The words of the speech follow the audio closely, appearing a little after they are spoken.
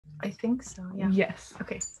I think so, yeah. Yes.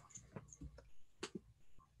 Okay.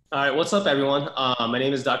 All right, what's up, everyone? My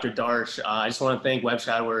name is Dr. Darsh. I just want to thank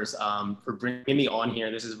WebShadowers for bringing me on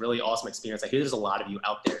here. This is a really awesome experience. I hear there's a lot of you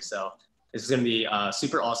out there, so this is going to be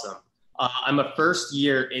super awesome. I'm a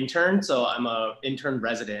first-year intern, so I'm an intern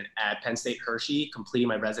resident at Penn State Hershey, completing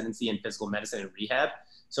my residency in physical medicine and rehab.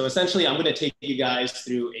 So essentially, I'm going to take you guys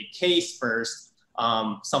through a case first,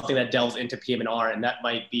 something that delves into PM&R, and that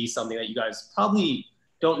might be something that you guys probably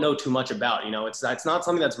don't know too much about. You know, it's not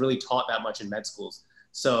something that's really taught that much in med schools.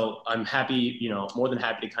 So I'm happy, more than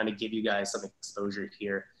happy to kind of give you guys some exposure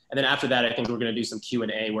here. And then after that, I think we're going to do some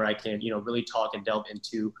Q&A where I can, really talk and delve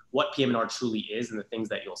into what PM&R truly is and the things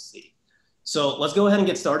that you'll see. So let's go ahead and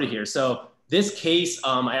get started here. So this case,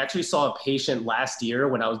 I actually saw a patient last year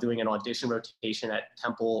when I was doing an audition rotation at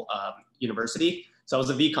Temple University. So I was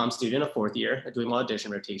a VCOM student, a fourth year, doing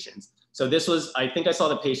audition rotations. So this was, I think I saw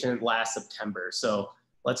the patient last September. So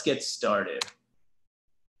let's get started.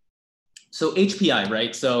 So HPI,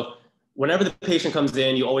 right? So whenever the patient comes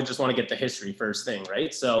in, you always just want to get the history first thing,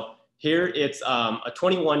 right? So here it's a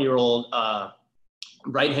 21-year-old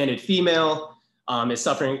right-handed female is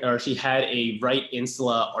suffering, or she had a right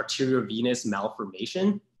insula arteriovenous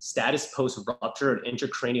malformation, status post-rupture and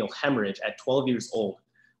intracranial hemorrhage at 12 years old,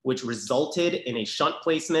 which resulted in a shunt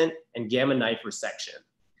placement and gamma knife resection.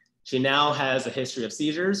 She now has a history of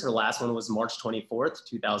seizures. Her last one was March 24th,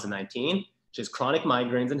 2019. She has chronic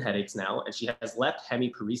migraines and headaches now, and she has left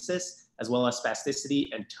hemiparesis as well as spasticity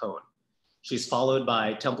and tone. She's followed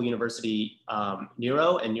by Temple University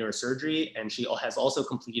neuro and neurosurgery, and she has also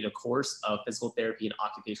completed a course of physical therapy and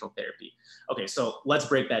occupational therapy. Okay, so let's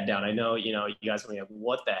break that down. I know, you guys are like,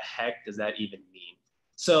 what the heck does that even mean?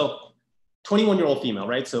 So 21-year-old female,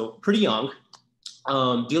 right? So pretty young,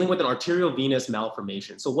 dealing with an arteriovenous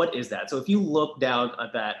malformation. So what is that? So if you look down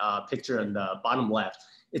at that picture in the bottom left,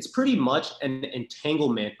 it's pretty much an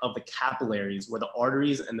entanglement of the capillaries where the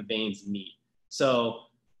arteries and the veins meet. So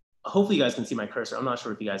hopefully you guys can see my cursor. I'm not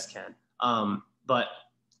sure if you guys can, but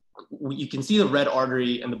you can see the red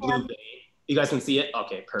artery and the blue vein. You guys can see it?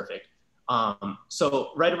 Okay, perfect.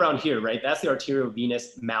 So right around here, right, that's the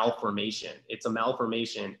arteriovenous malformation. It's a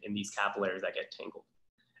malformation in these capillaries that get tangled.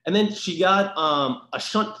 And then she got a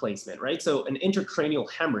shunt placement, right? So an intracranial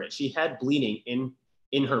hemorrhage. She had bleeding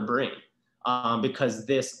in her brain. Because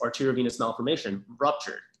this arteriovenous malformation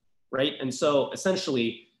ruptured, right? And so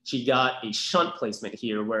essentially she got a shunt placement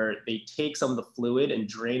here where they take some of the fluid and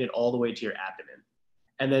drain it all the way to your abdomen.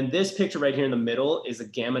 And then this picture right here in the middle is a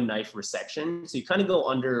gamma knife resection. So you kind of go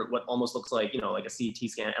under what almost looks like, like a CT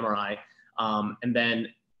scan, MRI. And then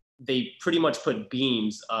they pretty much put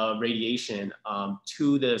beams of radiation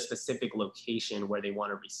to the specific location where they want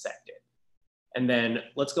to resect it. And then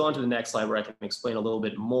let's go on to the next slide where I can explain a little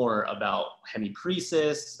bit more about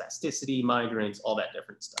hemiparesis, spasticity, migraines, all that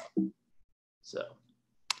different stuff. So,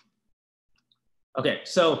 okay,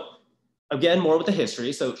 so again, more with the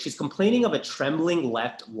history. So she's complaining of a trembling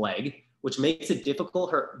left leg, which makes it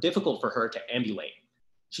difficult for her to ambulate.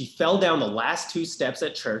 She fell down the last 2 steps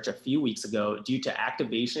at church a few weeks ago due to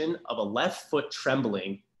activation of a left foot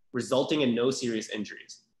trembling, resulting in no serious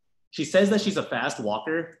injuries. She says that she's a fast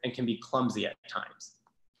walker and can be clumsy at times.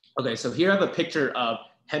 Okay, so here I have a picture of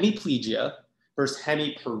hemiplegia versus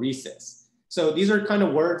hemiparesis. So these are kind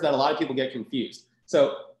of words that a lot of people get confused.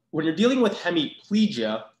 So when you're dealing with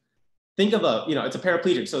hemiplegia, think of it's a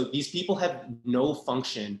paraplegic. So these people have no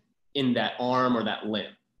function in that arm or that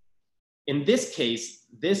limb. In this case,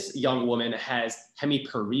 this young woman has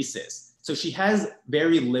hemiparesis. So she has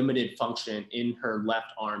very limited function in her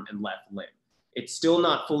left arm and left limb. It's still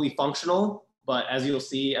not fully functional, but as you'll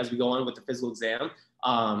see as we go on with the physical exam,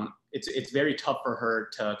 it's very tough for her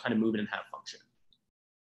to kind of move and have function.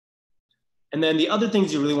 And then the other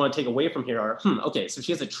things you really want to take away from here are, okay, so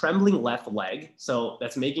she has a trembling left leg, so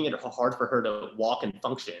that's making it hard for her to walk and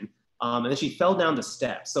function. And then she fell down the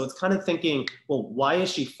steps. So it's kind of thinking, well, why is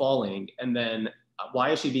she falling? And then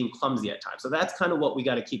why is she being clumsy at times? So that's kind of what we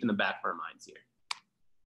got to keep in the back of our minds here.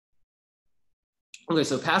 Okay,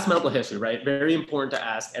 so past medical history, right? Very important to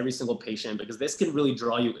ask every single patient because this can really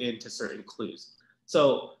draw you into certain clues.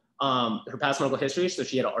 So her past medical history, so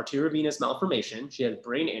she had an arteriovenous malformation, she had a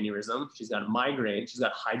brain aneurysm, she's got a migraine, she's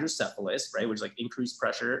got hydrocephalus, right, which is like increased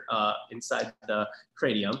pressure inside the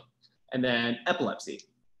cranium, and then epilepsy.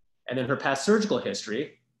 And then her past surgical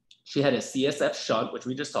history, she had a CSF shunt, which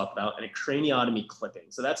we just talked about, and a craniotomy clipping.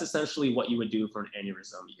 So that's essentially what you would do for an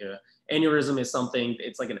aneurysm. Aneurysm is something,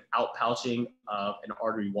 it's like an outpouching of an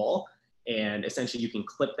artery wall. And essentially you can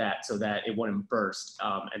clip that so that it wouldn't burst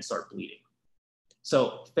and start bleeding.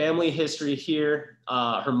 So family history here,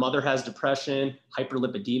 her mother has depression,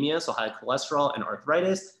 hyperlipidemia, so high cholesterol and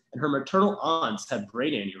arthritis, and her maternal aunts had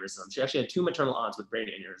brain aneurysms. She actually had 2 maternal aunts with brain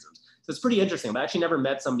aneurysms. So it's pretty interesting. I've actually never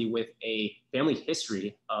met somebody with a family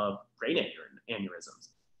history of brain aneurysms.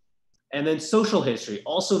 And then social history,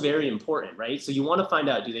 also very important, right? So you want to find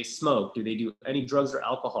out, do they smoke? Do they do any drugs or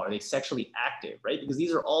alcohol? Are they sexually active, right? Because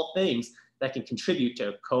these are all things that can contribute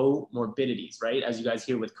to comorbidities, right? As you guys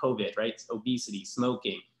hear with COVID, right? Obesity,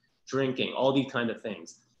 smoking, drinking, all these kind of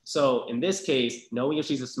things. So in this case, knowing if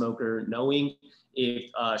she's a smoker, knowing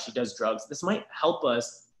if she does drugs, this might help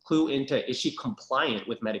us clue into, is she compliant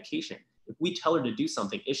with medication? If we tell her to do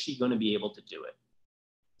something, is she going to be able to do it?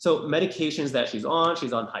 So medications that she's on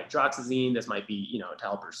hydroxyzine. This might be, to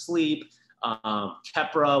help her sleep.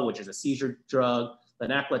 Keppra, which is a seizure drug,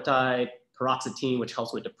 linaclotide, paroxetine, which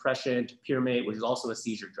helps with depression, topiramate, which is also a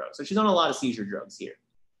seizure drug. So she's on a lot of seizure drugs here.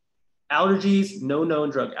 Allergies, no known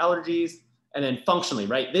drug allergies, and then functionally,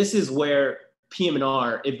 right? This is where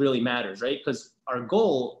PM&R, it really matters, right? Because our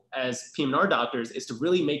goal as PM&R doctors is to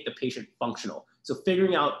really make the patient functional. So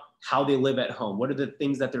figuring out how they live at home, what are the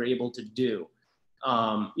things that they're able to do?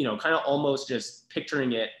 Kind of almost just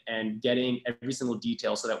picturing it and getting every single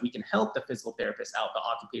detail so that we can help the physical therapist out, the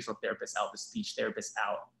occupational therapist out, the speech therapist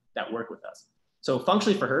out that work with us. So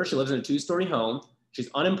functionally for her, she lives in a 2-story home. She's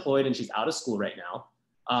unemployed and she's out of school right now.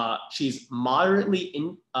 She's moderately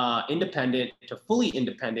independent to fully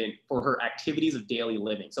independent for her activities of daily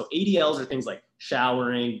living. So ADLs are things like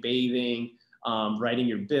showering, bathing, writing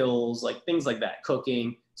your bills, like things like that,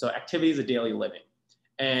 cooking. So activities of daily living.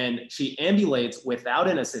 And she ambulates without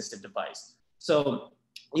an assistive device. So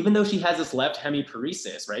even though she has this left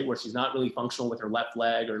hemiparesis, right, where she's not really functional with her left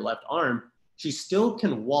leg or left arm, she still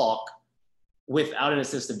can walk without an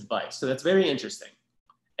assistive device. So that's very interesting.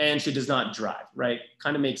 And she does not drive, right?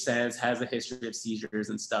 Kind of makes sense, has a history of seizures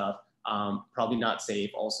and stuff. Probably not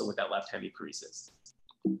safe also with that left hemiparesis.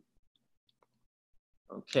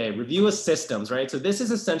 Okay, review of systems, right? So this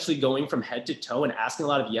is essentially going from head to toe and asking a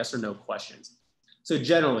lot of yes or no questions. So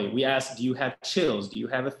generally, we ask, do you have chills? Do you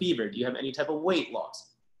have a fever? Do you have any type of weight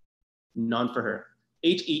loss? None for her.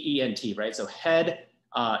 HEENT, right? So head,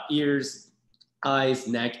 ears, eyes,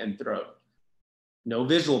 neck, and throat. No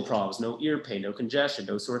visual problems, no ear pain, no congestion,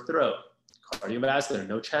 no sore throat. Cardiovascular,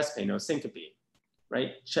 no chest pain, no syncope,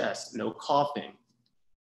 right? Chest, no coughing.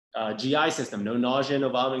 GI system, no nausea, no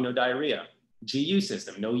vomiting, no diarrhea. GU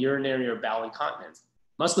system, no urinary or bowel incontinence.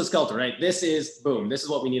 Musculoskeletal, right? This is, boom, this is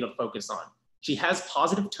what we need to focus on. She has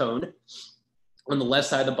positive tone on the left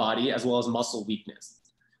side of the body as well as muscle weakness.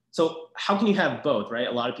 So how can you have both, right?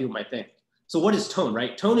 A lot of people might think. So what is tone,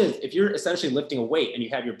 right? Tone is if you're essentially lifting a weight and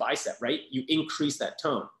you have your bicep, right? You increase that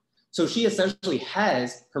tone. So she essentially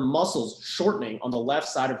has her muscles shortening on the left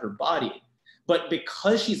side of her body. But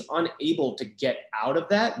because she's unable to get out of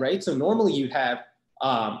that, right? So normally you have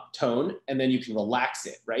tone and then you can relax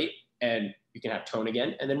it, right? And you can have tone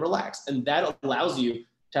again and then relax. And that allows you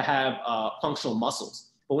to have functional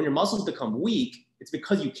muscles. But when your muscles become weak, it's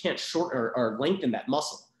because you can't shorten or lengthen that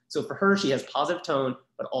muscle. So for her, she has positive tone,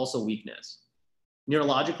 but also weakness.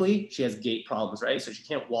 Neurologically, she has gait problems, right? So she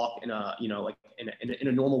can't walk in a, like in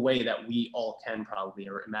a normal way that we all can probably,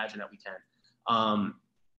 or imagine that we can.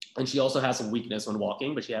 And she also has some weakness when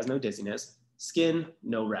walking, but she has no dizziness. Skin,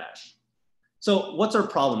 no rash. So what's our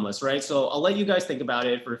problem list, right? So I'll let you guys think about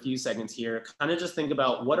it for a few seconds here. Kind of just think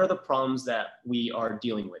about what are the problems that we are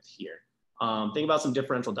dealing with here. Think about some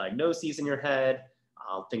differential diagnoses in your head.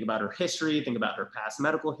 Think about her history. Think about her past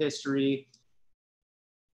medical history.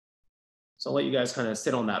 So I'll let you guys kind of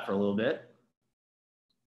sit on that for a little bit.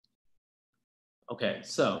 Okay,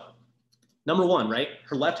 so number one, right?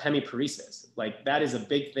 Her left hemiparesis. Like that is a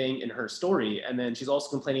big thing in her story. And then she's also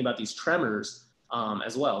complaining about these tremors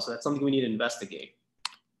as well. So that's something we need to investigate.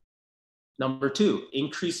 Number two,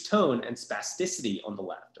 increased tone and spasticity on the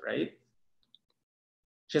left, right?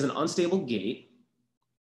 She has an unstable gait.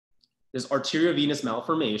 There's arteriovenous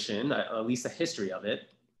malformation, at least a history of it.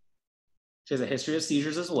 She has a history of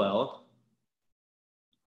seizures as well.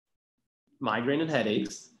 Migraine and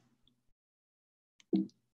headaches.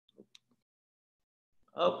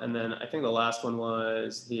 Oh, and then I think the last one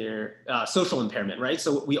was here, social impairment, right?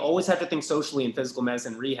 So we always have to think socially in physical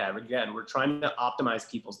medicine rehab. Again, we're trying to optimize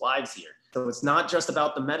people's lives here. So it's not just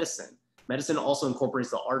about the medicine. Medicine also incorporates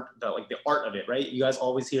the art, the art of it, right? You guys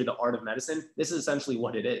always hear the art of medicine. This is essentially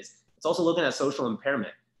what it is. It's also looking at social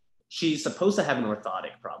impairment. She's supposed to have an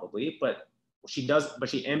orthotic probably, but she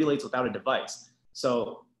ambulates without a device.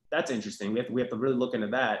 So that's interesting. We have to really look into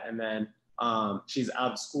that. And then she's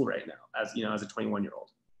out of school right now as a 21-year-old.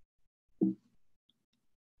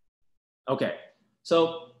 Okay,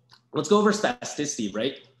 So let's go over spasticity,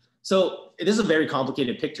 right? So it is a very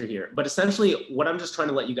complicated picture here, but essentially what I'm just trying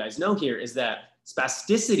to let you guys know here is that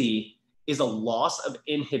spasticity is a loss of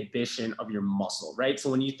inhibition of your muscle, right? So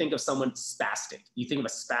when you think of someone spastic, you think of a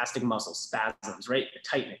spastic muscle, spasms, right?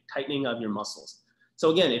 Tightening of your muscles.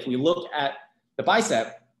 So again, if we look at the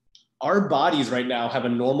bicep, our bodies right now have a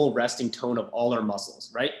normal resting tone of all our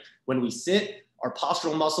muscles, right? When we sit, our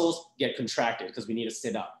postural muscles get contracted because we need to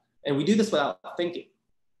sit up. And we do this without thinking.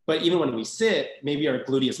 But even when we sit, maybe our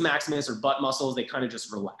gluteus maximus or butt muscles, they kind of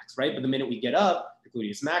just relax, right? But the minute we get up, the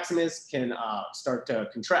gluteus maximus can start to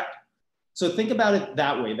contract. So think about it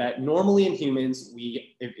that way, that normally in humans,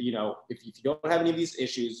 if you don't have any of these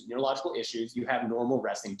issues, neurological issues, you have normal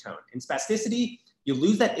resting tone. In spasticity, you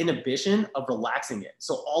lose that inhibition of relaxing it.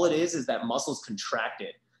 So all it is that muscle's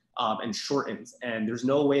contracted and shortens, and there's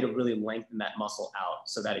no way to really lengthen that muscle out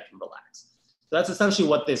so that it can relax. So that's essentially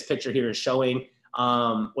what this picture here is showing.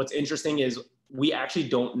 What's interesting is we actually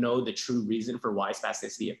don't know the true reason for why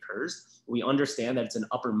spasticity occurs. We understand that it's an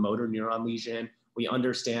upper motor neuron lesion. We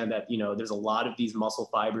understand that, there's a lot of these muscle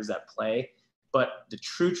fibers that play, but the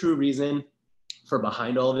true reason for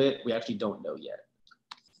behind all of it, we actually don't know yet.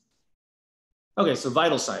 Okay, so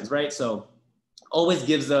vital signs, right? So always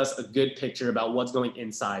gives us a good picture about what's going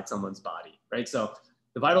inside someone's body, right? So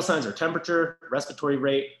the vital signs are temperature, respiratory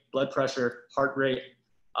rate, blood pressure, heart rate,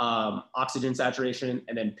 oxygen saturation,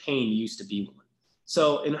 and then pain used to be one.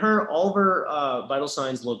 So in her, all of her vital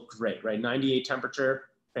signs look great, right? 98 temperature,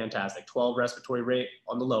 fantastic. 12 respiratory rate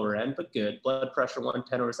on the lower end, but good. Blood pressure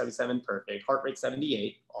 110/77, perfect. Heart rate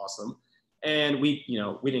 78, awesome. And we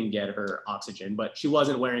didn't get her oxygen, but she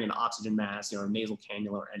wasn't wearing an oxygen mask, or a nasal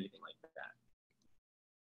cannula or anything like that.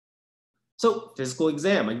 So physical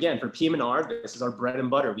exam, again, for PM&R, this is our bread and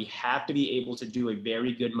butter. We have to be able to do a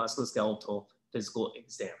very good musculoskeletal physical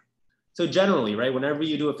exam. So generally, right, whenever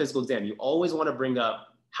you do a physical exam, you always want to bring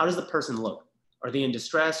up, how does the person look? Are they in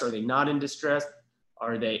distress? Are they not in distress?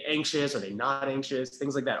 Are they anxious? Are they not anxious?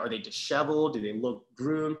 Things like that. Are they disheveled? Do they look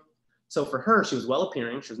groomed? So for her, she was well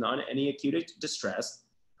appearing. She was not in any acute distress.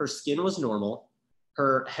 Her skin was normal.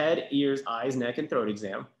 Her head, ears, eyes, neck, and throat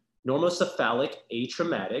exam. Normocephalic,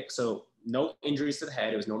 atraumatic. So no injuries to the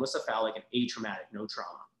head. It was normocephalic and atraumatic, no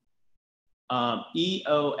trauma.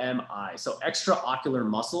 EOMI, so extraocular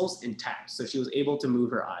muscles intact. So she was able to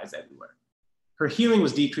move her eyes everywhere. Her hearing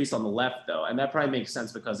was decreased on the left though, and that probably makes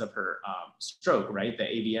sense because of her stroke, right? The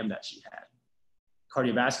AVM that she had.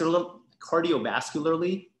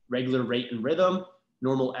 Cardiovascularly, regular rate and rhythm,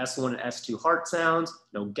 normal S1 and S2 heart sounds,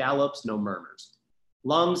 no gallops, no murmurs.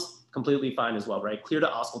 Lungs, completely fine as well, right? Clear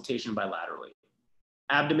to auscultation bilaterally.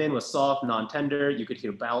 Abdomen was soft, non-tender. You could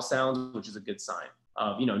hear bowel sounds, which is a good sign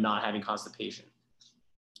of, not having constipation.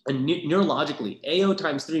 And neurologically, AO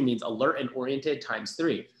times 3 means alert and oriented times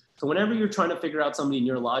 3. So whenever you're trying to figure out somebody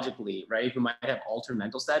neurologically, right, who might have altered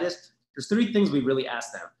mental status, there's 3 things we really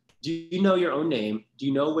ask them. Do you know your own name? Do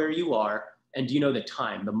you know where you are? And do you know the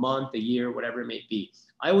time, the month, the year, whatever it may be?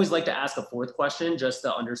 I always like to ask a 4th question just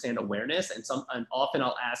to understand awareness. And often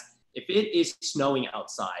I'll ask, if it is snowing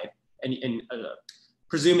outside, and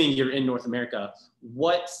presuming you're in North America,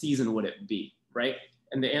 what season would it be, right?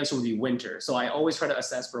 And the answer would be winter. So I always try to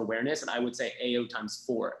assess for awareness, and I would say AO times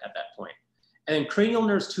 4 at that point. And then cranial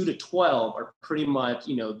nerves 2 to 12 are pretty much,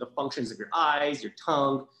 the functions of your eyes, your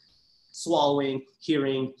tongue, swallowing,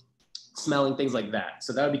 hearing, smelling, things like that.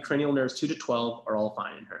 So that would be cranial nerves 2 to 12 are all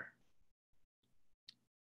fine in her.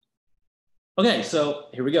 Okay, so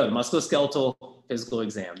here we go, the musculoskeletal physical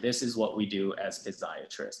exam. This is what we do as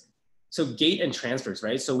physiatrists. So gait and transfers,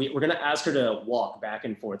 right? So we're gonna ask her to walk back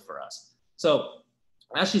and forth for us. So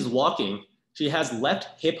as she's walking, she has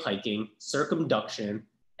left hip hiking, circumduction,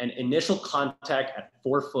 and initial contact at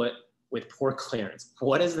 4 foot with poor clearance.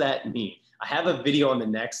 What does that mean? I have a video on the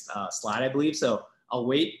next slide, I believe, so I'll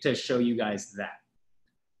wait to show you guys that.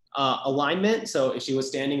 Alignment, so if she was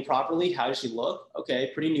standing properly, how does she look?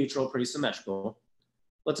 Okay, pretty neutral, pretty symmetrical.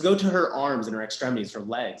 Let's go to her arms and her extremities, her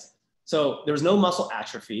legs. So there was no muscle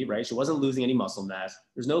atrophy, right? She wasn't losing any muscle mass.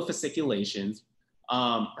 There's no fasciculations.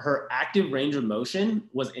 Her active range of motion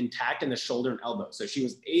was intact in the shoulder and elbow. So she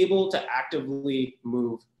was able to actively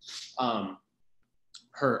move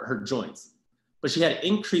her joints. But she had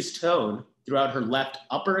increased tone throughout her left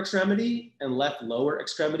upper extremity and left lower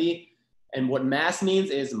extremity. And what MASS means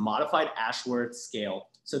is modified Ashworth scale.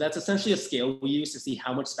 So that's essentially a scale we use to see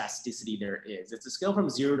how much spasticity there is. It's a scale from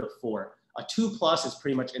 0 to 4. A 2+ is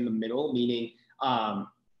pretty much in the middle, meaning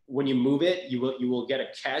when you move it, you will get a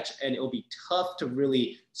catch, and it'll be tough to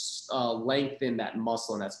really lengthen that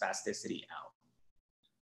muscle and that spasticity out.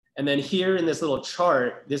 And then here in this little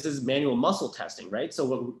chart, this is manual muscle testing, right? So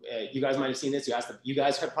what, you guys might have seen this. You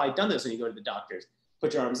guys have probably done this when you go to the doctors.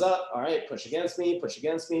 Put your arms up, all right, push against me, push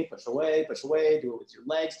away, do it with your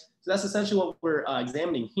legs. So that's essentially what we're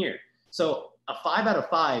examining here. So a 5 out of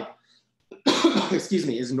 5, excuse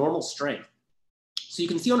me, is normal strength. So you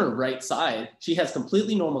can see on her right side, she has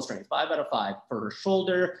completely normal strength, 5 out of 5 for her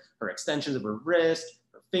shoulder, her extensions of her wrist,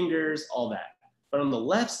 her fingers, all that. But on the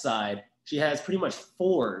left side, she has pretty much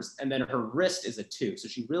 4s, and then her wrist is a 2. So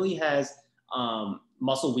she really has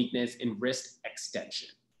muscle weakness in wrist extension.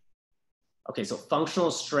 Okay, so functional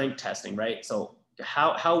strength testing, right? So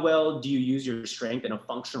how well do you use your strength in a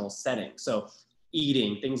functional setting? So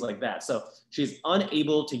eating, things like that. So she's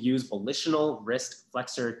unable to use volitional wrist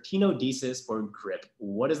flexor tenodesis for grip.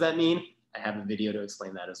 What does that mean? I have a video to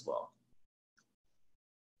explain that as well.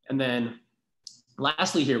 And then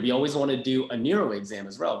lastly here, we always want to do a neuro exam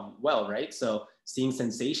as well, right? So seeing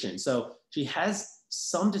sensation. So she has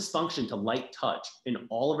some dysfunction to light touch in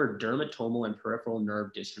all of her dermatomal and peripheral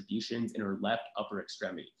nerve distributions in her left upper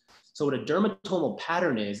extremity. So what a dermatomal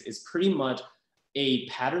pattern is pretty much a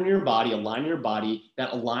pattern in your body, a line in your body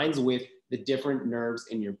that aligns with the different nerves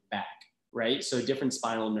in your back, right? So different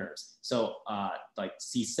spinal nerves. So like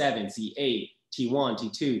C7, C8, T1,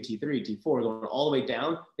 T2, T3, T4, going all the way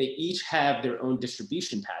down, they each have their own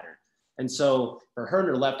distribution pattern. And so for her in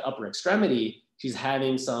her left upper extremity, she's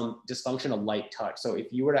having some dysfunction of light touch. So if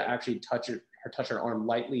you were to actually touch her arm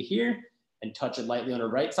lightly here and touch it lightly on her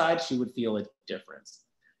right side, she would feel a difference.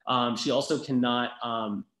 She also cannot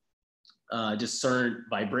discern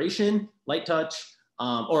vibration, light touch,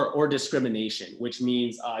 or discrimination, which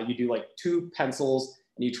means you do like 2 pencils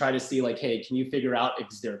and you try to see like, hey, can you figure out if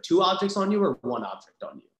there are 2 objects on you or 1 object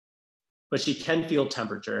on you? But she can feel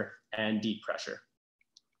temperature and deep pressure.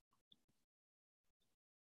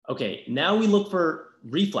 Okay, now we look for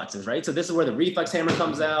reflexes, right? So this is where the reflex hammer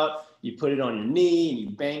comes out. You put it on your knee and you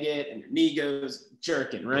bang it and your knee goes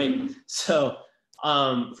jerking, right? So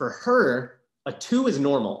for her, a 2 is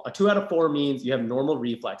normal. A 2 out of 4 means you have normal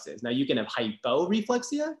reflexes. Now you can have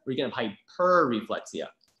hyporeflexia or you can have hyperreflexia.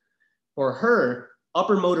 For her,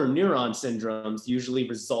 upper motor neuron syndromes usually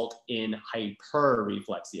result in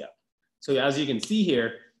hyperreflexia. So as you can see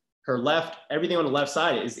here, everything on the left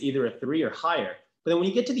side is either a 3 or higher. But then when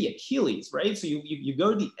you get to the Achilles, right? So you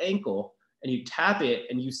go to the ankle and you tap it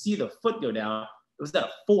and you see the foot go down, it was at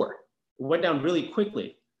a 4. It went down really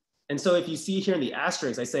quickly. And so if you see here in the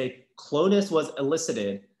asterisk, I say clonus was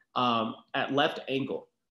elicited at left ankle.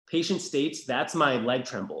 Patient states, that's my leg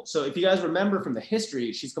tremble. So if you guys remember from the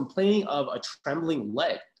history, she's complaining of a trembling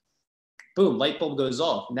leg. Boom, light bulb goes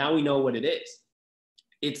off. Now we know what it is.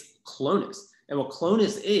 It's clonus. And what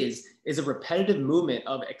clonus is a repetitive movement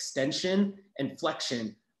of extension and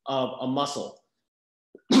flexion of a muscle.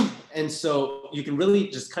 And so you can really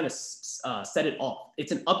just kind of set it off.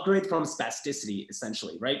 It's an upgrade from spasticity,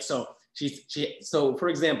 essentially, right? So so for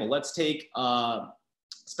example, let's take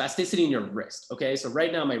spasticity in your wrist, okay? So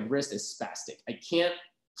right now my wrist is spastic. I can't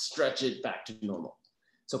stretch it back to normal.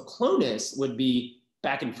 So clonus would be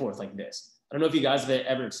back and forth like this. I don't know if you guys have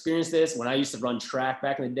ever experienced this. When I used to run track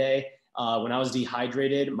back in the day, when I was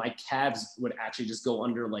dehydrated, my calves would actually just go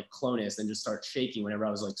under like clonus and just start shaking whenever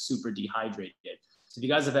I was like super dehydrated. So if you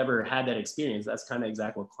guys have ever had that experience, that's kind of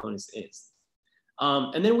exactly what clonus is.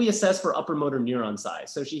 And then we assess for upper motor neuron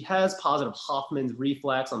size. So she has positive Hoffman's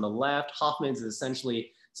reflex on the left. Hoffman's is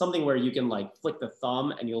essentially something where you can like flick the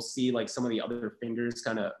thumb and you'll see like some of the other fingers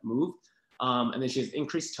kind of move. And then she has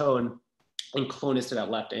increased tone and clonus to that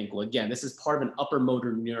left ankle. Again, this is part of an upper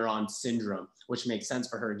motor neuron syndrome, which makes sense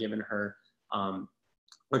for her given her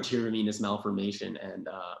arterial venous malformation and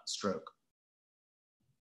stroke.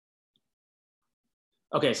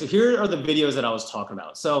 Okay, so here are the videos that I was talking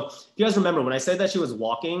about. So if you guys remember, when I said that she was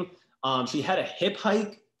walking, she had a hip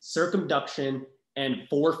hike, circumduction, and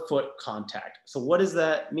 4-foot contact. So what does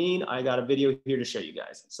that mean? I got a video here to show you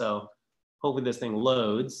guys. So hopefully this thing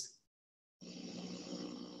loads.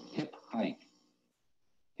 Hip hike.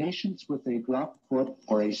 Patients with a drop foot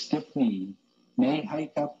or a stiff knee may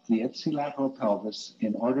hike up the ipsilateral pelvis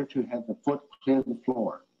in order to have the foot clear the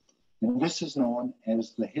floor. And this is known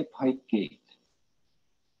as the hip hike gait.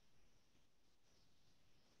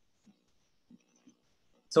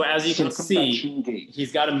 So as you can see,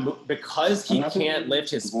 he's got to, because he can't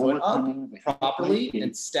lift his foot up properly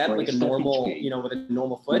and step like a normal, with a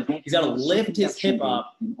normal foot, he's got to lift his hip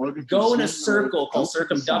up, go in a circle called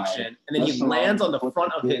circumduction, and then he lands on the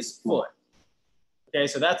front of his foot. Okay,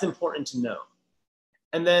 so that's important to know.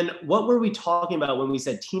 And then what were we talking about when we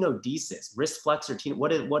said tenodesis, wrist flexor,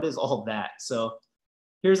 what is all that? So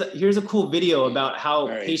here's a cool video about how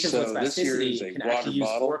right, patients with spasticity can actually use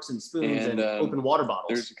forks and spoons and open water bottles.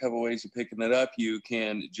 There's a couple ways of picking it up. You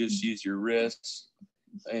can just use your wrists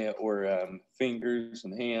or fingers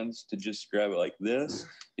and hands to just grab it like this,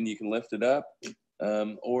 and you can lift it up.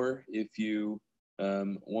 Or if you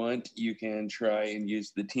want, you can try and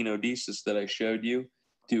use the tenodesis that I showed you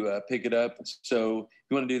to pick it up. So if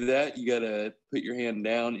you want to do that, you got to put your hand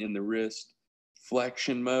down in the wrist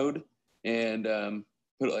flexion mode and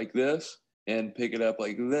put it like this and pick it up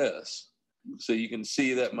like this. So you can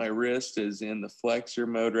see that my wrist is in the flexor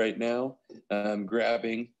mode right now,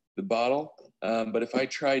 grabbing the bottle. But if I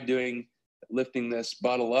try lifting this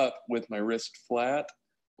bottle up with my wrist flat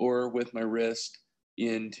or with my wrist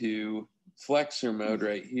into flexor mode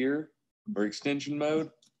right here or extension mode.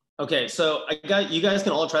 Okay, so you guys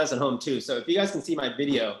can all try this at home too. So if you guys can see my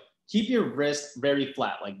video, keep your wrist very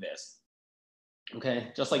flat like this.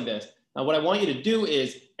 Okay, just like this. Now what I want you to do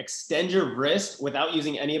is extend your wrist without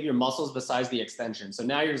using any of your muscles besides the extension. So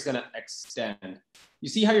now you're just gonna extend. You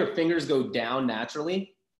see how your fingers go down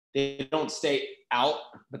naturally? They don't stay out,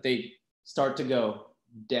 but they start to go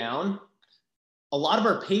down. A lot of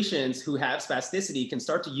our patients who have spasticity can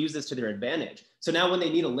start to use this to their advantage. So now when they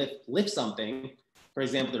need to lift something, for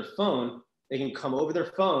example, their phone, they can come over their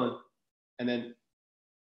phone and then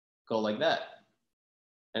go like that,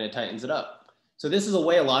 and it tightens it up. So this is a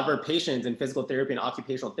way a lot of our patients in physical therapy and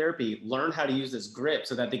occupational therapy learn how to use this grip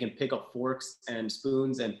so that they can pick up forks and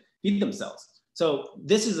spoons and feed themselves. So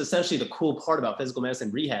this is essentially the cool part about physical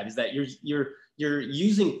medicine rehab, is that you're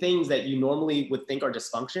using things that you normally would think are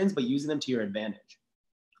dysfunctions, but using them to your advantage.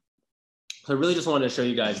 So I really just wanted to show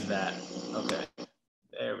you guys that. Okay,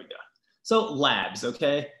 there we go. So labs,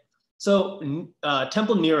 okay? So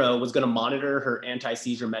Temple Nero was gonna monitor her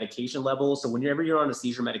anti-seizure medication level. So whenever you're on a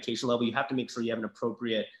seizure medication level, you have to make sure you have an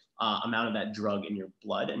appropriate amount of that drug in your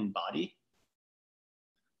blood and body.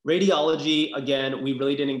 Radiology, again, we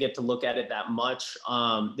really didn't get to look at it that much.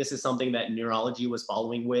 This is something that neurology was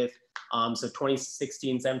following with. So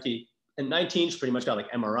 2016, 17, and 19, she pretty much got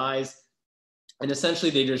like MRIs. And essentially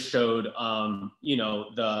they just showed, you know,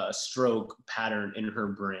 the stroke pattern in her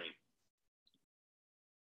brain.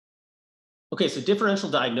 Okay, so differential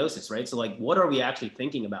diagnosis, right? So like, what are we actually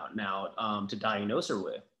thinking about now to diagnose her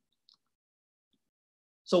with?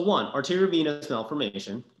 So 1, arteriovenous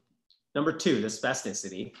malformation. Number 2, the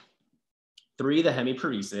spasticity. 3, the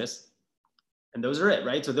hemiparesis. And those are it,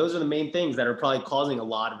 right? So those are the main things that are probably causing a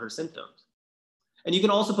lot of her symptoms. And you can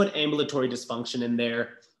also put ambulatory dysfunction in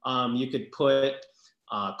there. You could put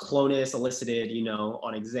clonus elicited, you know,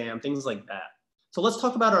 on exam, things like that. So let's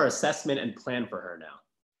talk about our assessment and plan for her now.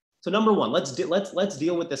 So number 1, let's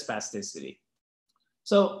deal with the spasticity.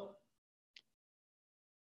 So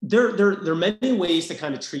there are many ways to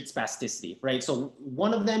kind of treat spasticity, right? So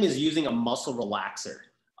one of them is using a muscle relaxer.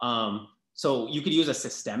 So you could use a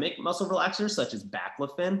systemic muscle relaxer such as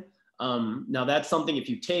baclofen. Now that's something, if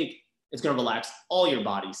you take, it's going to relax all your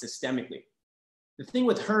body systemically. The thing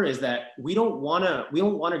with her is that we don't want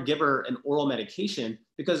to give her an oral medication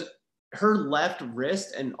because her left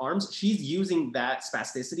wrist and arms, she's using that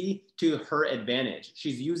spasticity to her advantage.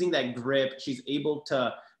 She's using that grip. She's able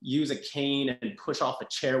to use a cane and push off a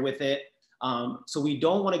chair with it. So we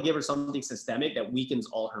don't want to give her something systemic that weakens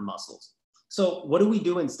all her muscles. So what do we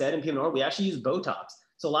do instead in PMR? We actually use Botox.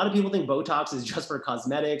 So a lot of people think Botox is just for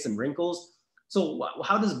cosmetics and wrinkles. So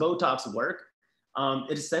how does Botox work?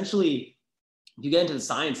 It essentially, if you get into the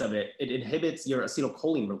science of it, it inhibits your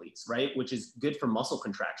acetylcholine release, right? Which is good for muscle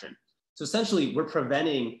contraction. So essentially, we're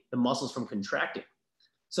preventing the muscles from contracting.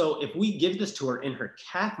 So if we give this to her in her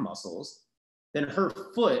calf muscles, then her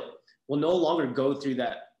foot will no longer go through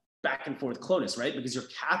that back and forth clonus, right? Because your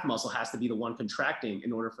calf muscle has to be the one contracting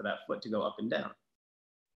in order for that foot to go up and down.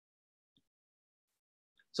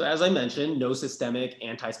 So as I mentioned, no systemic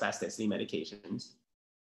anti-spasticity medications.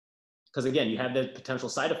 Because again, you have the potential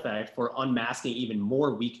side effect for unmasking even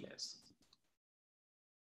more weakness.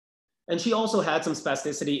 And she also had some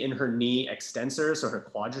spasticity in her knee extensor, so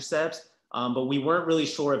her quadriceps, but we weren't really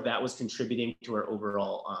sure if that was contributing to her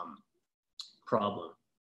overall problem.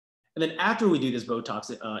 And then after we do this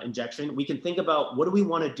Botox injection, we can think about what do we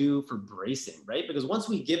want to do for bracing, right? Because once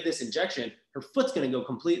we give this injection, her foot's going to go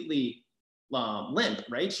completely limp,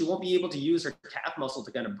 right? She won't be able to use her calf muscle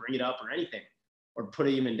to kind of bring it up or anything, or put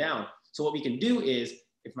it even down. So what we can do is,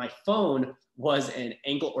 if my phone was an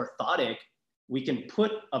ankle orthotic, we can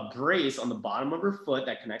put a brace on the bottom of her foot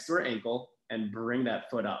that connects to her ankle and bring that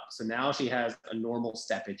foot up. So now she has a normal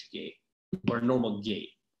steppage gait or a normal gait.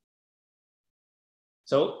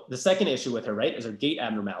 So the second issue with her, right, is her gait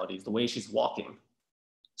abnormalities, the way she's walking.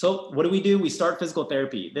 So what do? We start physical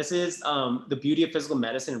therapy. This is the beauty of physical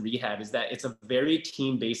medicine and rehab, is that it's a very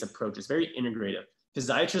team-based approach. It's very integrative.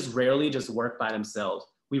 Physiatrists rarely just work by themselves.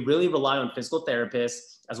 We really rely on physical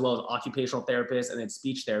therapists as well as occupational therapists and then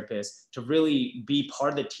speech therapists to really be part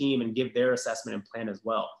of the team and give their assessment and plan as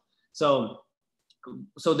well. So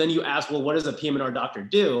then you ask, well, what does a PM&R doctor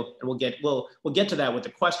do? And we'll get to that with the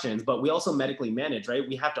questions, but we also medically manage, right?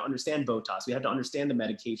 We have to understand Botox. We have to understand the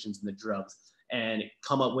medications and the drugs and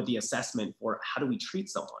come up with the assessment for how do we treat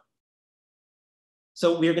someone.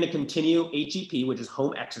 So we're going to continue HEP, which is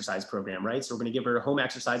home exercise program, right? So we're going to give her home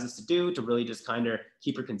exercises to do to really just kind of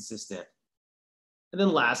keep her consistent. And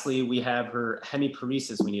then lastly, we have her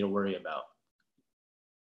hemiparesis we need to worry about.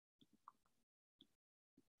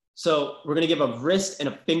 So we're going to give a wrist and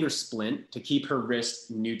a finger splint to keep her wrist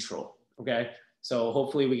neutral, okay? So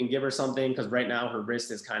hopefully we can give her something, because right now her wrist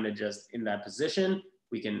is kind of just in that position.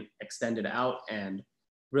 We can extend it out and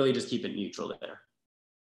really just keep it neutral there.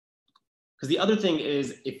 Because the other thing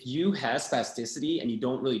is, if you have spasticity and you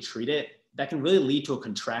don't really treat it, that can really lead to a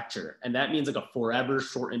contracture. And that means like a forever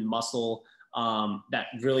shortened muscle that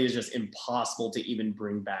really is just impossible to even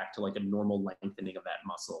bring back to like a normal lengthening of that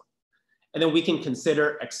muscle. And then we can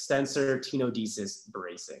consider extensor tenodesis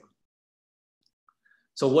bracing.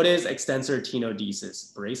 So what is extensor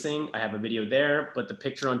tenodesis bracing? I have a video there, but the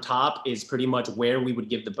picture on top is pretty much where we would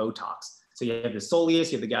give the Botox. So you have the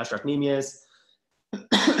soleus, you have the gastrocnemius,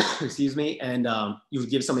 excuse me, and you would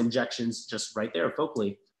give some injections just right there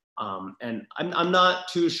focally. And I'm not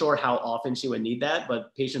too sure how often she would need that,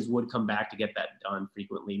 but patients would come back to get that done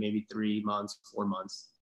frequently, maybe 3 months, 4 months.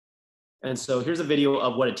 And so here's a video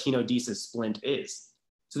of what a tenodesis splint is.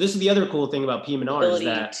 So this is the other cool thing about PM&R is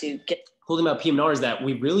that,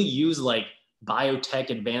 we really use like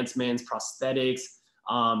biotech advancements, prosthetics,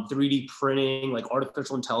 3D printing, like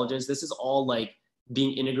artificial intelligence. This is all like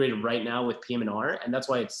being integrated right now with PM&R, and that's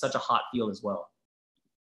why it's such a hot field as well.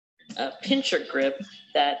 A pincher grip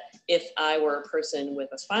that if I were a person with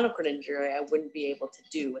a spinal cord injury, I wouldn't be able to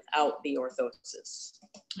do without the orthosis.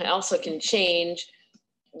 I also can change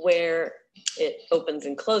where it opens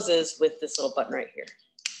and closes with this little button right here.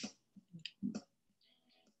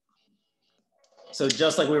 So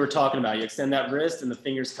just like we were talking about, you extend that wrist and the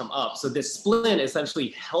fingers come up. So this splint essentially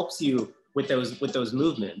helps you with those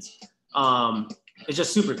movements. It's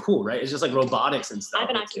just super cool, right? It's just like robotics and stuff.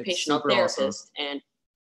 I'm an occupational therapist awesome. And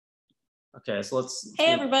okay, so let's. Hey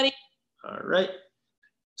everybody. All right.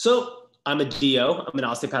 So I'm a DO, I'm an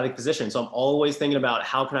osteopathic physician. So I'm always thinking about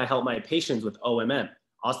how can I help my patients with OMM,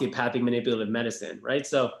 osteopathic manipulative medicine, right?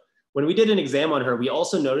 So when we did an exam on her, we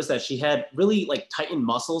also noticed that she had really like tightened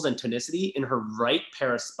muscles and tonicity in her right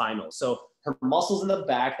paraspinal. So her muscles in the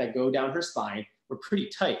back that go down her spine were pretty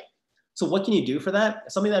tight. So what can you do for that?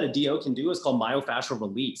 Something that a DO can do is called myofascial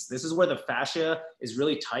release. This is where the fascia is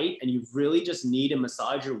really tight and you really just need to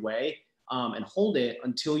massage your way and hold it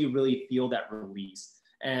until you really feel that release.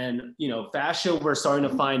 And, you know, fascia we're starting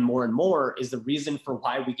to find more and more is the reason for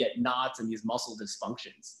why we get knots and these muscle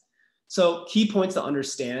dysfunctions. So key points to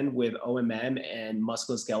understand with OMM and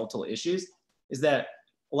musculoskeletal issues is that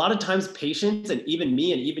a lot of times patients, and even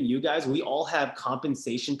me and even you guys, we all have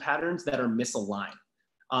compensation patterns that are misaligned.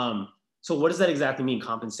 So what does that exactly mean,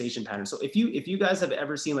 compensation pattern? So if you guys have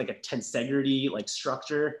ever seen like a tensegrity like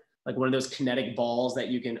structure, like one of those kinetic balls that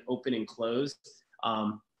you can open and close,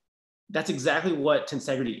 that's exactly what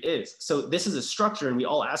tensegrity is. So this is a structure and we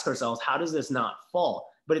all ask ourselves, how does this not fall?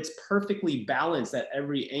 But it's perfectly balanced at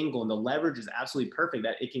every angle and the leverage is absolutely perfect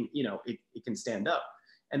that it can, you know, it can stand up.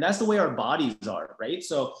 And that's the way our bodies are, right?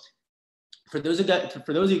 So for those of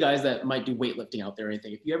you guys that might do weightlifting out there or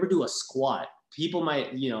anything, if you ever do a squat, people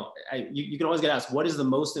might, you know, you can always get asked, what is the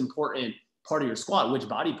most important part of your squat? Which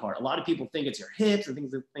body part? A lot of people think it's your hips and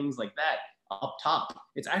things like that up top.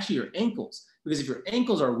 It's actually your ankles, because if your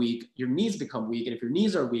ankles are weak, your knees become weak. And if your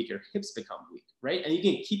knees are weak, your hips become weak, right? And you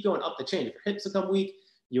can keep going up the chain. If your hips become weak,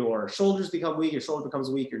 your shoulders become weak, your shoulder becomes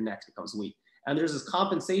weak, your neck becomes weak. And there's this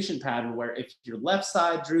compensation pattern where if your left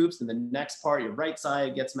side droops, then the next part, your right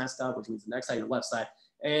side gets messed up, which means the next side, your left side,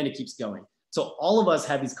 and it keeps going. So all of us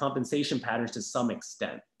have these compensation patterns to some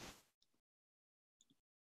extent.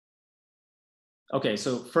 Okay,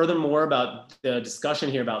 so furthermore about the discussion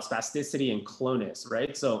here about spasticity and clonus,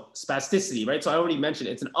 right? So spasticity, right? So I already mentioned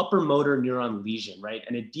it's an upper motor neuron lesion, right?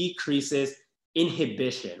 And it decreases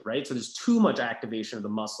inhibition, right? So there's too much activation of the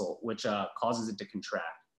muscle, which causes it to contract.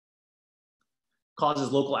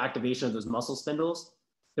 Causes local activation of those muscle spindles.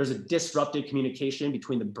 There's a disrupted communication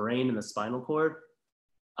between the brain and the spinal cord.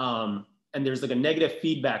 And there's like a negative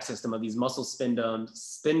feedback system of these muscle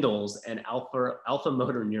spindles and alpha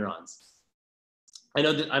motor neurons. I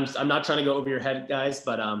know that I'm not trying to go over your head, guys,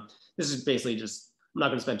 but this is basically just, I'm not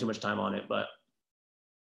gonna spend too much time on it, but.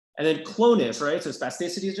 And then clonus, right? So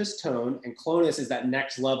spasticity is just tone, and clonus is that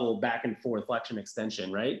next level back and forth flexion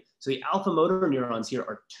extension, right? So the alpha motor neurons here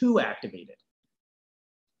are too activated.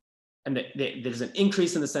 And there's an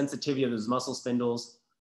increase in the sensitivity of those muscle spindles.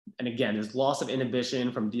 And again, there's loss of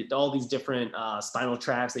inhibition from all these different spinal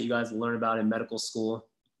tracts that you guys learn about in medical school.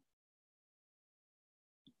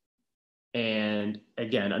 And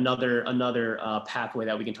again, another pathway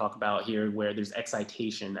that we can talk about here where there's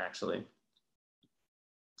excitation actually.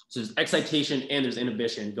 So there's excitation and there's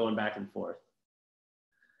inhibition going back and forth.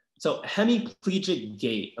 So hemiplegic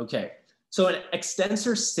gait, okay. So an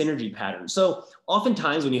extensor synergy pattern. So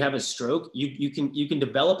oftentimes when you have a stroke, you can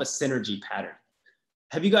develop a synergy pattern.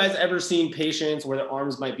 Have you guys ever seen patients where their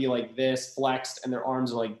arms might be like this, flexed, and their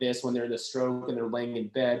arms are like this when they're in the stroke and they're laying in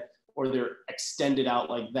bed, or they're extended out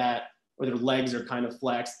like that, or their legs are kind of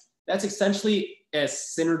flexed? That's essentially a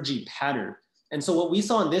synergy pattern. And so what we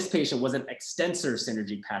saw in this patient was an extensor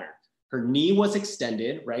synergy pattern. Her knee was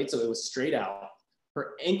extended, right? So it was straight out.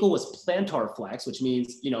 Her ankle was plantar flex, which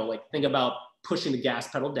means, you know, like think about pushing the gas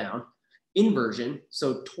pedal down. Inversion,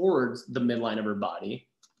 so towards the midline of her body.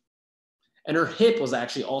 And her hip was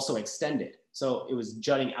actually also extended. So it was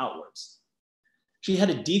jutting outwards. She had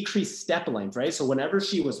a decreased step length, right? So whenever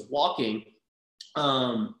she was walking in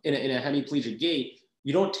a hemiplegic gait,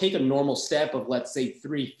 you don't take a normal step of, let's say,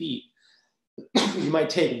 3 feet. You might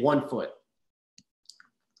take 1 foot.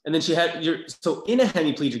 And then so in a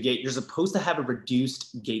hemiplegic gait, you're supposed to have a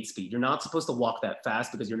reduced gait speed. You're not supposed to walk that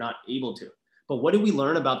fast because you're not able to. But what did we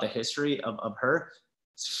learn about the history of her?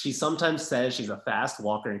 She sometimes says she's a fast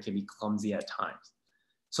walker and can be clumsy at times.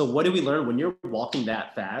 So what did we learn? When you're walking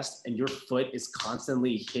that fast and your foot is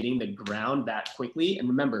constantly hitting the ground that quickly, and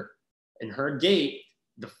remember, in her gait,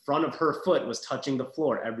 the front of her foot was touching the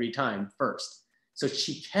floor every time first. So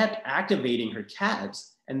she kept activating her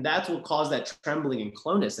calves, and that's what caused that trembling and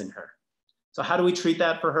clonus in her. So how do we treat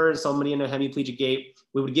that for her? As somebody in a hemiplegic gait,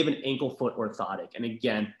 we would give an ankle foot orthotic. And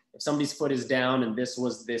again, if somebody's foot is down and this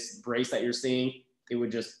was this brace that you're seeing, it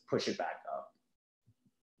would just push it back up.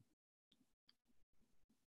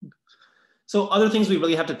 So other things we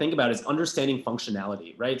really have to think about is understanding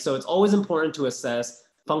functionality, right? So it's always important to assess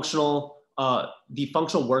the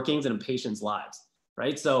functional workings in a patient's lives,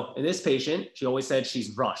 right? So in this patient, she always said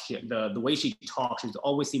she's rushed. The way she talked, she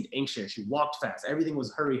always seemed anxious. She walked fast. Everything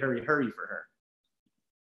was hurry, hurry, hurry for her.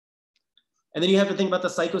 And then you have to think about the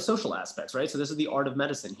psychosocial aspects, right? So this is the art of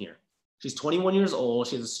medicine here. She's 21 years old.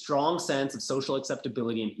 She has a strong sense of social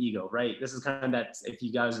acceptability and ego, right? This is kind of that, if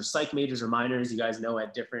you guys are psych majors or minors, you guys know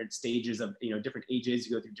at different stages of, different ages,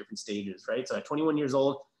 you go through different stages, right? So at 21 years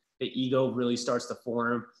old, the ego really starts to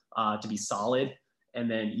form to be solid.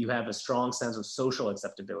 And then you have a strong sense of social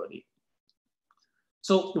acceptability.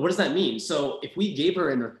 So what does that mean? So if we gave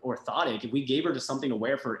her an orthotic, if we gave her just something to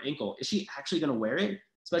wear for her ankle, is she actually gonna wear it?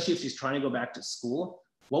 Especially if she's trying to go back to school?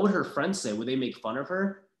 What would her friends say? Would they make fun of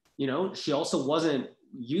her? She also wasn't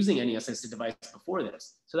using any assistive device before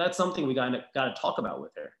this. So that's something we gotta talk about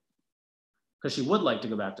with her, because she would like to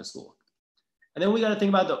go back to school. And then we gotta think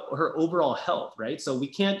about her overall health, right? So we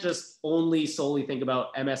can't just solely think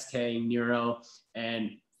about MSK, neuro,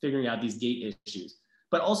 and figuring out these gait issues,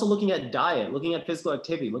 but also looking at diet, looking at physical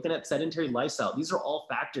activity, looking at sedentary lifestyle. These are all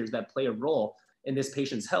factors that play a role in this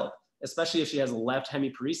patient's health, especially if she has a left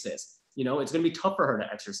hemiparesis. It's going to be tough for her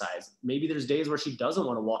to exercise. Maybe there's days where she doesn't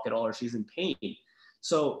want to walk at all or she's in pain.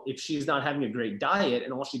 So if she's not having a great diet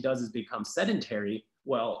and all she does is become sedentary,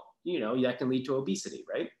 well, that can lead to obesity,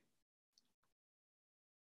 right?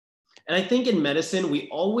 And I think in medicine, we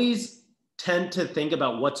always tend to think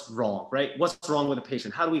about what's wrong, right? What's wrong with a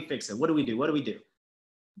patient? How do we fix it? What do we do? What do we do?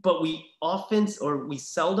 But we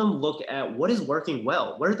seldom look at what is working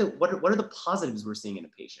well. What are the positives we're seeing in a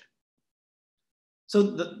patient? So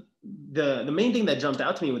the main thing that jumped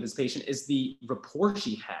out to me with this patient is the rapport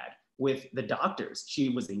she had with the doctors. She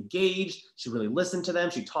was engaged. She really listened to them.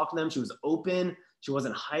 She talked to them. She was open. She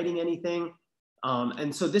wasn't hiding anything.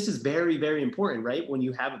 And so this is very, very important, right? When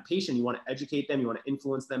you have a patient, you want to educate them. You want to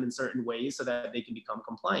influence them in certain ways so that they can become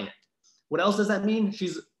compliant. What else does that mean?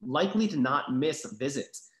 She's likely to not miss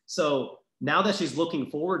visits. So now that she's looking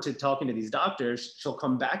forward to talking to these doctors, she'll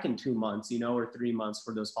come back in 2 months, or 3 months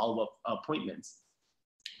for those follow-up appointments.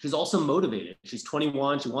 She's also motivated. She's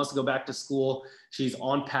 21. She wants to go back to school. She's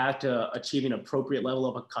on path to achieving an appropriate level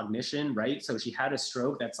of cognition, right? So she had a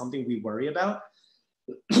stroke. That's something we worry about.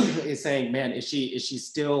 Is saying, man, is she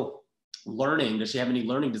still learning? Does she have any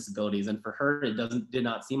learning disabilities? And for her, it did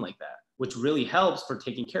not seem like that, which really helps for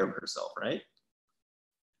taking care of herself, right?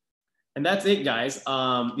 And that's it, guys.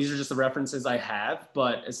 These are just the references I have,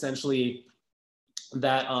 but essentially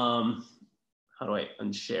that, how do I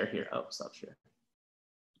unshare here? Oh, stop share.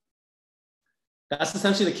 That's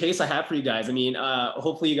essentially the case I have for you guys. I mean,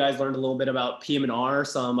 hopefully you guys learned a little bit about PM&R,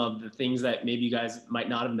 some of the things that maybe you guys might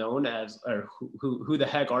not have known as, or who the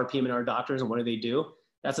heck are PM&R doctors and what do they do?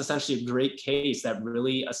 That's essentially a great case that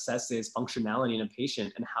really assesses functionality in a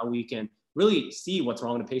patient and how we can really see what's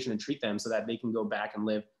wrong in a patient and treat them so that they can go back and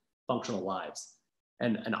live functional lives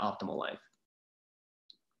and an optimal life.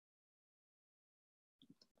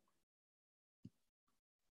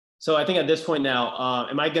 So I think at this point now,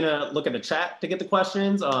 am I gonna look at the chat to get the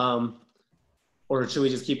questions? Or should we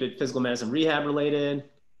just keep it physical medicine rehab related?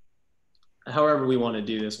 However we wanna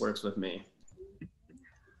do this works with me.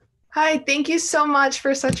 Hi, thank you so much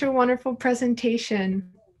for such a wonderful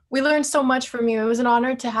presentation. We learned so much from you. It was an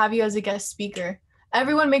honor to have you as a guest speaker.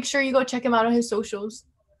 Everyone make sure you go check him out on his socials.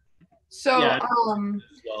 So Yeah,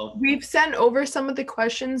 we've sent over some of the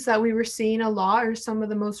questions that we were seeing a lot, or some of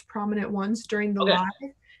the most prominent ones during the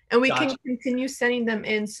live. And we can continue sending them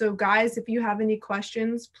in. So guys, if you have any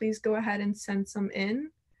questions, please go ahead and send some in.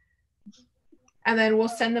 And then we'll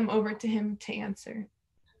send them over to him to answer.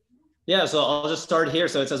 Yeah, so I'll just start here.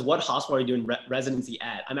 So it says, what hospital are you doing residency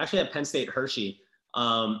at? I'm actually at Penn State Hershey.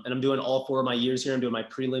 And I'm doing all 4 of my years here. I'm doing my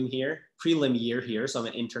prelim year here. So I'm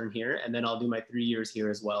an intern here. And then I'll do my 3 years here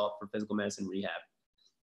as well for physical medicine rehab.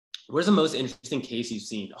 Where's the most interesting case you've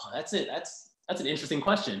seen? Oh, that's it. That's an interesting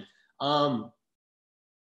question.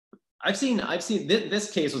 I've seen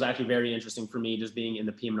this case was actually very interesting for me, just being in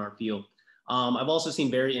the PM&R field. I've also seen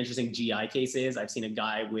very interesting GI cases. I've seen a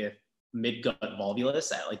guy with mid-gut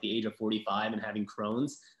volvulus at like the age of 45 and having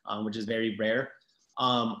Crohn's, which is very rare.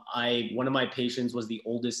 One of my patients was the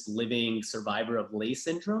oldest living survivor of Lay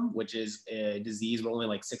syndrome, which is a disease where only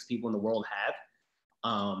like 6 people in the world have.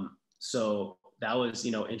 So that was,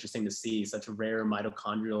 interesting to see such a rare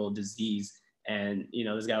mitochondrial disease. And,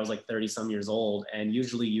 this guy was like 30 some years old, and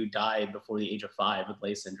usually you die before the age of 5 with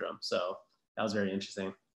Lay syndrome. So that was very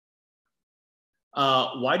interesting.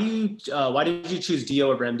 Why did you choose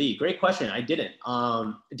DO over MD? Great question. I didn't.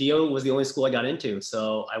 DO was the only school I got into,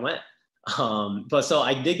 so I went. But so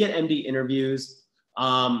I did get MD interviews.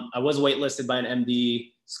 I was waitlisted by an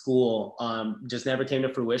MD school, just never came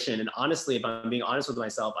to fruition. And honestly, if I'm being honest with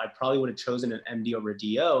myself, I probably would have chosen an MD over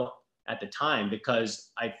DO at the time, because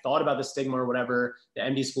I thought about the stigma or whatever. The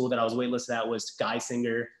MD school that I was waitlisted at was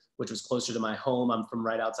Geisinger, which was closer to my home. I'm from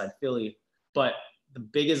right outside Philly. But the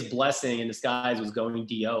biggest blessing in disguise was going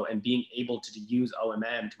DO and being able to use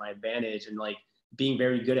OMM to my advantage, and like being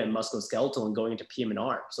very good at musculoskeletal and going into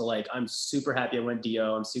PM&R. So like, I'm super happy I went DO.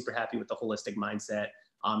 I'm super happy with the holistic mindset.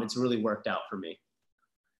 It's really worked out for me.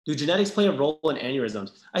 Do genetics play a role in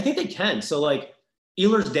aneurysms? I think they can. So like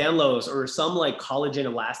Ehlers-Danlos or some like collagen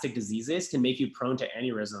elastic diseases can make you prone to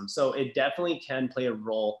aneurysm. So it definitely can play a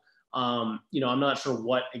role. I'm not sure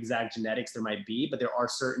what exact genetics there might be, but there are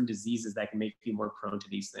certain diseases that can make you more prone to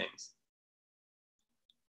these things.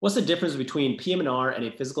 What's the difference between PM&R and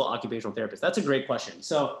a physical occupational therapist? That's a great question.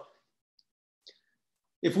 So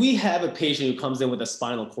if we have a patient who comes in with a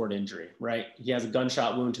spinal cord injury, right? He has a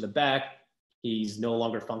gunshot wound to the back. He's no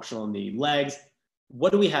longer functional in the legs.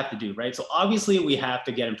 What do we have to do, right? So obviously we have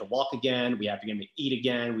to get him to walk again. We have to get him to eat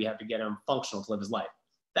again. We have to get him functional to live his life.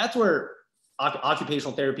 That's where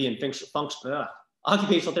occupational therapy and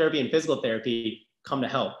occupational therapy and physical therapy come to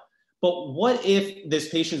help. But what if this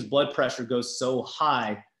patient's blood pressure goes so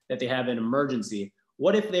high that they have an emergency?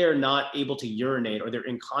 What if they're not able to urinate, or they're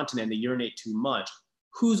incontinent, they urinate too much?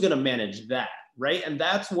 Who's gonna manage that, right? And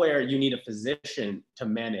that's where you need a physician to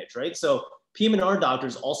manage, right? So PM&R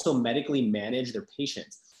doctors also medically manage their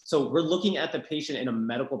patients. So we're looking at the patient in a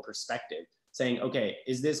medical perspective, saying, okay,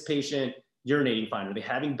 is this patient urinating fine? Are they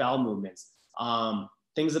having bowel movements?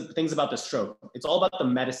 Things about the stroke. It's all about the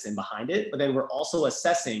medicine behind it, but then we're also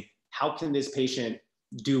assessing how can this patient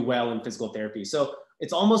do well in physical therapy. So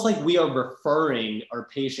it's almost like we are referring our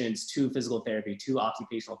patients to physical therapy, to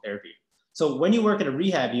occupational therapy. So when you work at a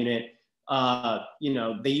rehab unit,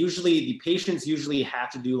 the patients usually have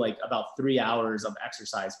to do like about 3 hours of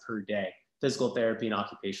exercise per day, physical therapy and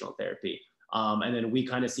occupational therapy. And then we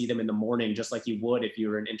kind of see them in the morning, just like you would if you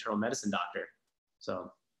were an internal medicine doctor.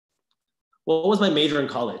 So what was my major in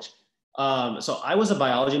college? So I was a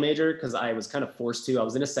biology major because I was kind of forced to. I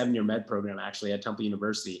was in a 7-year med program actually at Temple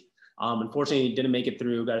University. Unfortunately, didn't make it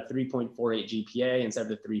through, got a 3.48 GPA instead of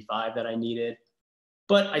the 3.5 that I needed.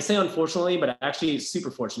 But I say unfortunately, but actually super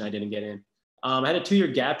fortunate I didn't get in. I had a 2-year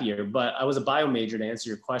gap year, but I was a bio major, to answer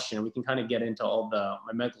your question. We can kind of get into all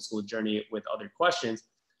my medical school journey with other questions.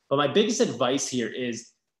 But my biggest advice here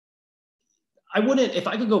is I wouldn't, if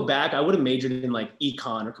I could go back, I would have majored in like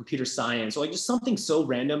econ or computer science, or like just something so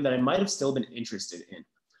random that I might have still been interested in.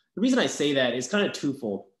 The reason I say that is kind of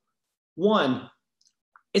twofold. One,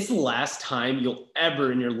 it's the last time you'll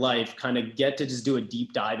ever in your life kind of get to just do a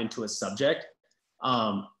deep dive into a subject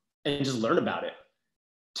and just learn about it.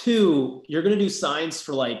 Two, you're going to do science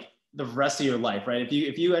for like the rest of your life, right?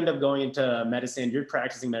 If you end up going into medicine, you're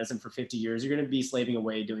practicing medicine for 50 years, you're going to be slaving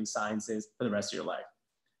away doing sciences for the rest of your life.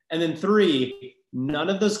 And then three, none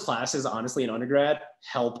of those classes, honestly, in undergrad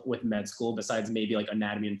help with med school besides maybe like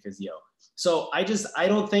anatomy and physio. So I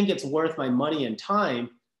don't think it's worth my money and time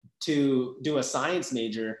to do a science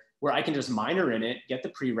major where I can just minor in it, get the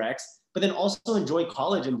prereqs, but then also enjoy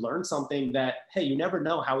college and learn something that, hey, you never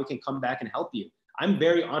know how it can come back and help you. I'm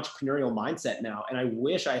very entrepreneurial mindset now, and I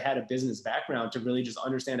wish I had a business background to really just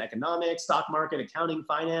understand economics, stock market, accounting,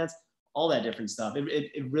 finance, all that different stuff.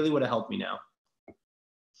 It really would have helped me now.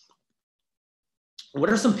 What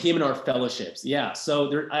are some PM&R fellowships? Yeah,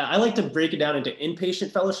 so I like to break it down into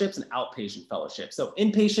inpatient fellowships and outpatient fellowships. So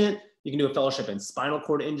inpatient, you can do a fellowship in spinal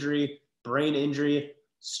cord injury, brain injury,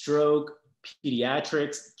 stroke,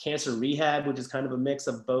 pediatrics, cancer rehab, which is kind of a mix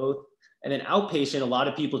of both. And then outpatient, a lot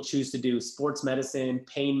of people choose to do sports medicine,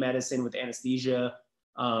 pain medicine with anesthesia,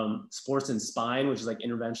 sports and spine, which is like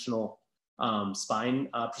interventional spine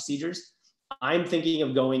procedures. I'm thinking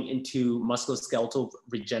of going into musculoskeletal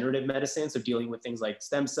regenerative medicine, so dealing with things like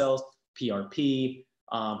stem cells, PRP,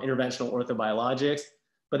 interventional orthobiologics.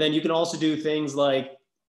 But then you can also do things like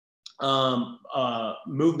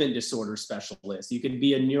movement disorder specialist. You can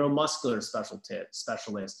be a neuromuscular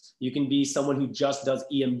specialist. You can be someone who just does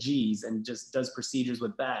EMGs and just does procedures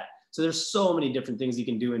with that. So there's so many different things you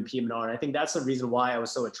can do in PM&R. And I think that's the reason why I was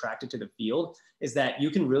so attracted to the field, is that you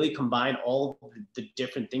can really combine all the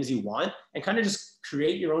different things you want and kind of just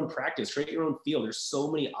create your own practice, create your own field. There's so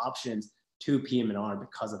many options to PM&R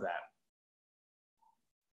because of that.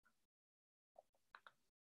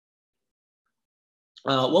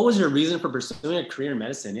 What was your reason for pursuing a career in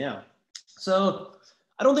medicine? Yeah. So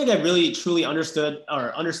I don't think I really truly understood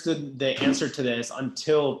the answer to this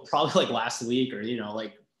until probably like last week, or,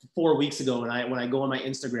 like 4 weeks ago when I go on my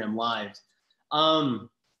Instagram live.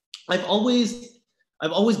 I've always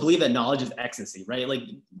believed that knowledge is ecstasy, right? Like,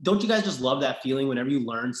 don't you guys just love that feeling whenever you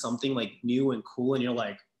learn something like new and cool and you're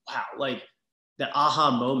like, wow, like that aha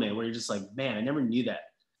moment where you're just like, man, I never knew that.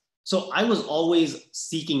 So I was always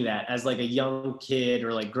seeking that as like a young kid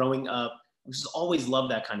or like growing up. I just always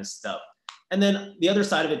loved that kind of stuff. And then the other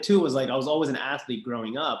side of it too was like, I was always an athlete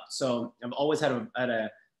growing up. So I've always had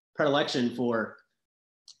a predilection for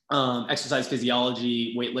exercise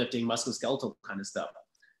physiology, weightlifting, musculoskeletal kind of stuff.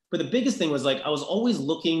 But the biggest thing was like, I was always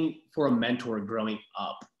looking for a mentor growing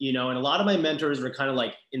up, and a lot of my mentors were kind of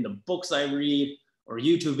like in the books I read or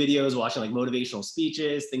YouTube videos, watching like motivational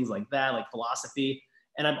speeches, things like that, like philosophy.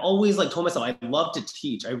 And I've always like told myself, I love to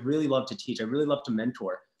teach. I really love to teach. I really love to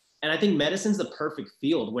mentor. And I think medicine's the perfect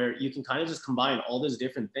field where you can kind of just combine all those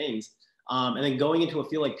different things. And then going into a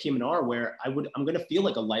field like PM&R where I'm going to feel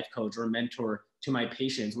like a life coach or a mentor to my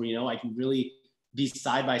patients, where, I can really be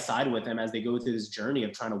side by side with them as they go through this journey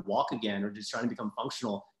of trying to walk again or just trying to become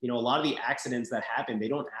functional. A lot of the accidents that happen, they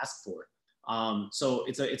don't ask for it. So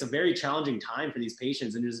it's a very challenging time for these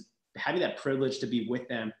patients, and just having that privilege to be with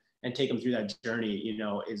them and take them through that journey,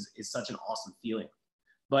 is such an awesome feeling.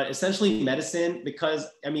 But essentially medicine, because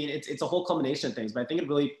it's a whole culmination of things, but I think it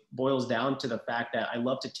really boils down to the fact that I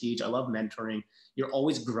love to teach. I love mentoring. You're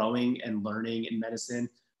always growing and learning in medicine.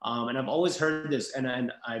 And I've always heard this,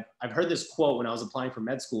 and I've heard this quote when I was applying for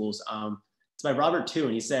med schools. It's by Robert Two,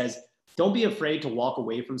 and he says, "Don't be afraid to walk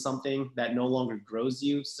away from something that no longer grows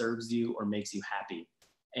you, serves you, or makes you happy."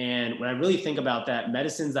 And when I really think about that,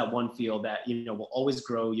 medicine's that one field that, will always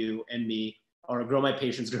grow you and me, or grow my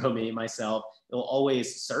patients, grow me, myself. It'll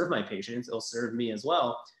always serve my patients. It'll serve me as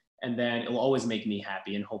well. And then it'll always make me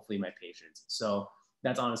happy and hopefully my patients. So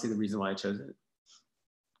that's honestly the reason why I chose it.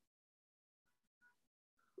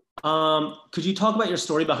 Could you talk about your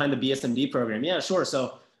story behind the BSMD program? Yeah, sure.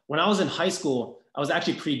 So when I was in high school, I was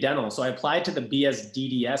actually pre-dental. So I applied to the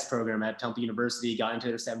BSDDS program at Temple University, got into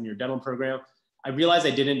their 7-year dental program. I realized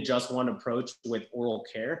I didn't just want to approach with oral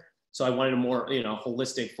care. So I wanted a more,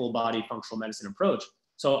 holistic, full body functional medicine approach.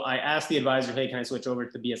 So I asked the advisor, hey, can I switch over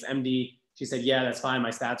to the BSMD? She said, yeah, that's fine. My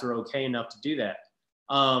stats are okay enough to do that.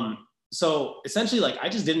 So essentially, like, I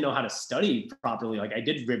just didn't know how to study properly. Like, I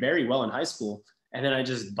did very well in high school, and then I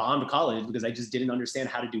just bombed college because I just didn't understand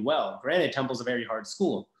how to do well. Granted, Temple's a very hard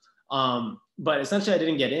school, but essentially I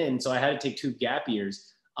didn't get in. So I had to take 2 gap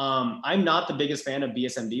years. I'm not the biggest fan of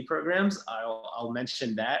BSMD programs. I'll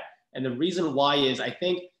mention that. And the reason why is I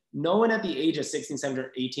think no one at the age of 16, 17,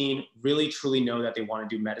 or 18 really truly know that they want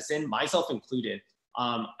to do medicine, myself included.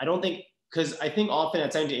 I don't think, because I think often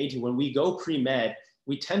at 17, 18, when we go pre-med,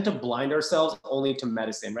 we tend to blind ourselves only to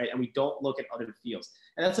medicine, right? And we don't look at other fields.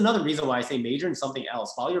 And that's another reason why I say major in something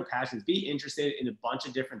else, follow your passions, be interested in a bunch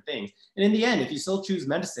of different things. And in the end, if you still choose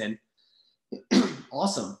medicine,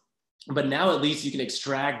 awesome. But now at least you can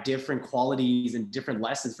extract different qualities and different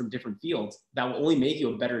lessons from different fields that will only make you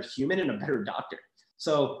a better human and a better doctor.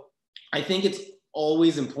 So I think it's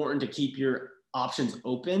always important to keep your options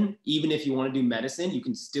open. Even if you want to do medicine, you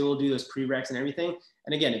can still do those prereqs and everything.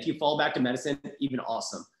 And again, if you fall back to medicine, even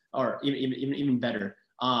awesome, or even better.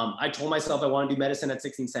 I told myself I want to do medicine at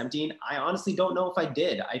 16, 17. I honestly don't know if I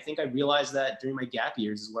did. I think I realized that during my gap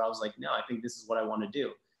years is where I was like, no, I think this is what I want to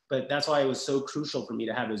do. But that's why it was so crucial for me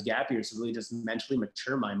to have those gap years to really just mentally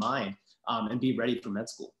mature my mind and be ready for med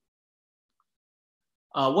school.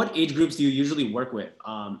 What age groups do you usually work with?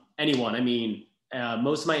 Anyone. I mean,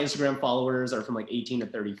 most of my Instagram followers are from like 18 to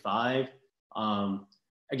 35.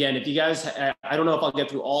 Again, if you guys, I don't know if I'll get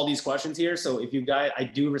through all these questions here. So if you guys, I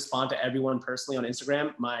do respond to everyone personally on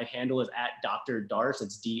Instagram. My handle is at Dr. Darsh.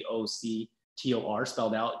 It's DOCTOR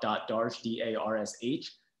spelled out, .Darsh,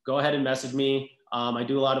 DARSH. Go ahead and message me. I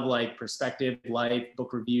do a lot of like perspective, life,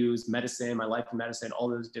 book reviews, medicine, my life in medicine, all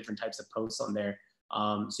those different types of posts on there.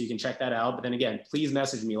 So you can check that out. But then again, please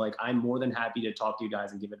message me. Like, I'm more than happy to talk to you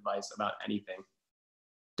guys and give advice about anything.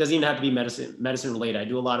 Doesn't even have to be medicine related. I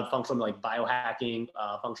do a lot of functional, like biohacking,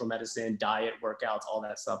 functional medicine, diet, workouts, all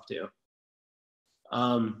that stuff too.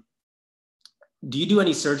 Do you do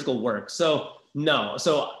any surgical work? So no.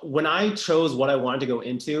 So when I chose what I wanted to go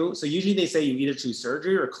into, so usually they say you either choose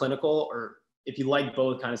surgery or clinical, or if you like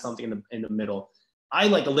both, kind of something in the middle. I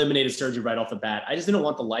like eliminated surgery right off the bat. I just didn't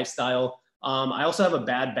want the lifestyle. I also have a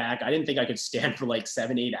bad back. I didn't think I could stand for like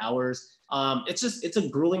 7-8 hours. It's a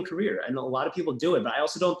grueling career, and a lot of people do it, but I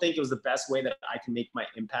also don't think it was the best way that I can make my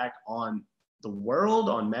impact on the world,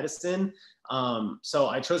 on medicine. So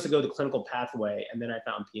I chose to go the clinical pathway, and then I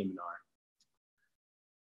found PM&R.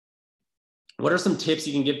 What are some tips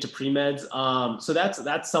you can give to pre-meds? So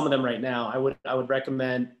that's some of them right now. I would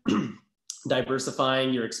recommend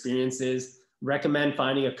diversifying your experiences, recommend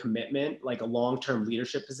finding a commitment, like a long-term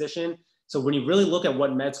leadership position. So when you really look at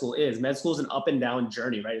what med school is an up and down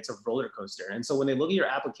journey, right? It's a roller coaster. And so when they look at your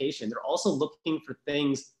application, they're also looking for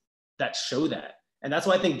things that show that. And that's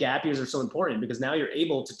why I think gap years are so important, because now you're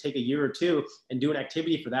able to take a year or two and do an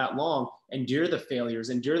activity for that long, endure the failures,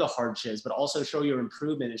 endure the hardships, but also show your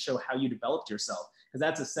improvement and show how you developed yourself. Because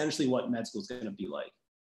that's essentially what med school is going to be like.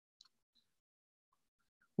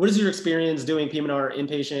 What is your experience doing PM&R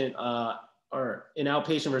inpatient or in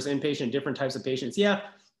outpatient versus inpatient, different types of patients? Yeah,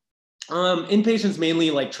 inpatient's mainly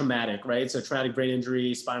like traumatic, right? So traumatic brain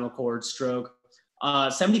injury, spinal cord, stroke.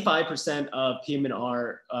 75% of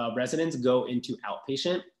PM&R residents go into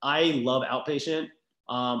outpatient. I love outpatient.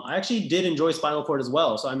 I actually did enjoy spinal cord as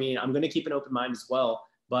well. So I mean, I'm going to keep an open mind as well,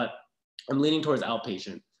 but I'm leaning towards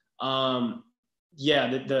outpatient. Yeah,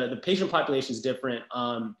 the patient population is different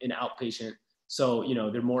in outpatient. So, you know,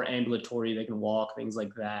 they're more ambulatory, they can walk, things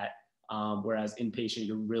like that. Whereas inpatient,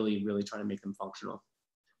 you're really, really trying to make them functional.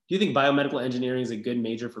 Do you think biomedical engineering is a good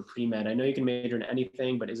major for pre-med? I know you can major in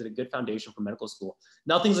anything, but is it a good foundation for medical school?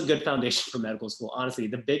 Nothing's a good foundation for medical school. Honestly,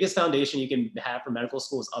 the biggest foundation you can have for medical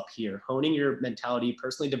school is up here, honing your mentality,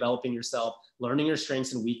 personally developing yourself, learning your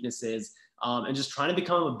strengths and weaknesses, and just trying to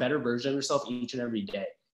become a better version of yourself each and every day.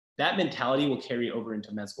 That mentality will carry over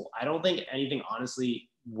into med school. I don't think anything honestly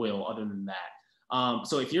will other than that.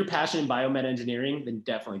 So if you're passionate in biomed engineering, then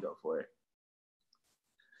definitely go for it.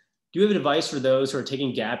 Do you have advice for those who are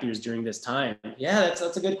taking gap years during this time? Yeah,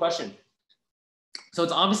 that's a good question. So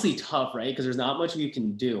it's obviously tough, right? Because there's not much you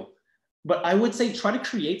can do. But I would say try to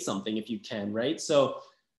create something if you can, right? So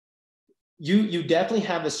you definitely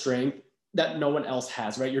have the strength that no one else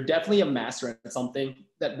has, right? You're definitely a master at something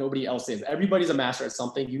that nobody else is. Everybody's a master at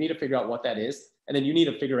something. You need to figure out what that is. And then you need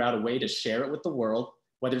to figure out a way to share it with the world,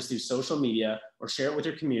 whether it's through social media or share it with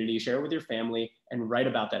your community, share it with your family, and write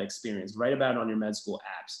about that experience, write about it on your med school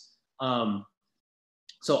apps.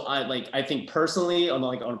 So I think personally on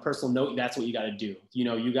a personal note, that's what you got to do. You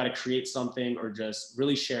know, you got to create something or just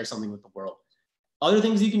really share something with the world. Other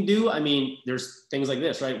things you can do, I mean, there's things like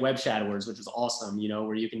this, right? WebShadowers, which is awesome, you know,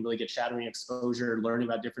 where you can really get shadowing exposure, learning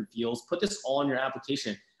about different fields, put this all in your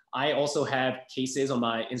application. I also have cases on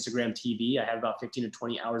my Instagram TV. I have about 15 to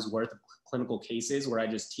 20 hours worth of clinical cases where I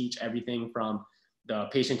just teach everything from the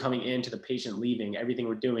patient coming in to the patient leaving, everything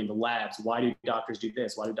we're doing, the labs, why do doctors do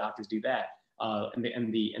this? Why do doctors do that?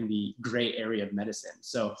 And the gray area of medicine.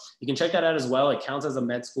 So you can check that out as well. It counts as a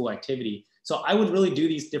med school activity. So I would really do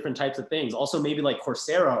these different types of things. Also maybe like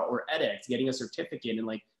Coursera or edX, getting a certificate in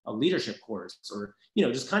like a leadership course, or, you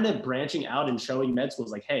know, just kind of branching out and showing med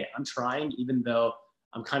schools like, hey, I'm trying even though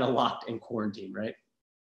I'm kind of locked in quarantine, right?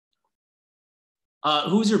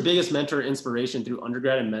 Who's your biggest mentor or inspiration through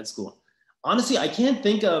undergrad and med school? Honestly, I can't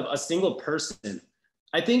think of a single person.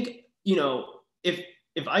 I think, you know, if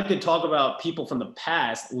I could talk about people from the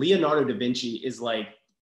past, Leonardo da Vinci is like,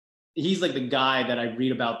 he's like the guy that I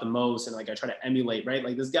read about the most and like I try to emulate, right?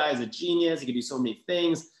 Like this guy is a genius. He could do so many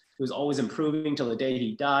things. He was always improving till the day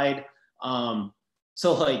he died.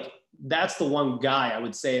 So like that's the one guy I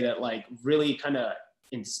would say that like really kind of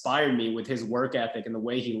inspired me with his work ethic and the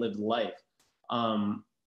way he lived life.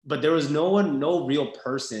 But there was no real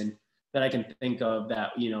person that I can think of that,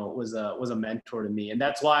 you know, was a mentor to me. And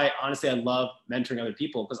that's why, honestly, I love mentoring other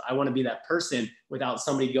people, because I want to be that person without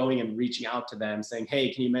somebody going and reaching out to them saying,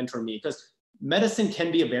 hey, can you mentor me? Because medicine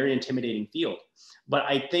can be a very intimidating field. But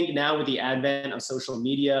I think now with the advent of social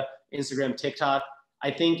media, Instagram, TikTok,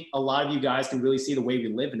 I think a lot of you guys can really see the way we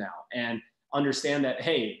live now and understand that,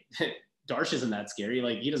 hey, Darsh isn't that scary.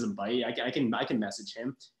 Like, he doesn't bite. I can message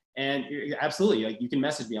him. And absolutely, like, you can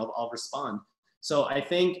message me, I'll respond. So I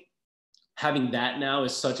think having that now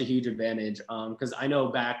is such a huge advantage, because I know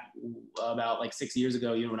back about like 6 years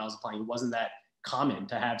ago, you know, when I was applying, it wasn't that common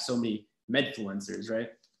to have so many medfluencers, right?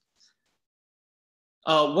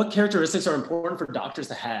 What characteristics are important for doctors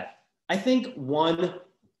to have? I think one,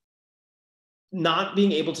 not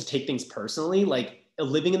being able to take things personally, like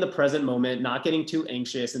living in the present moment, not getting too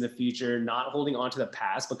anxious in the future, not holding on to the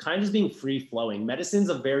past, but kind of just being free flowing. Medicine's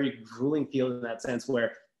a very grueling field in that sense,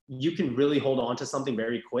 where you can really hold on to something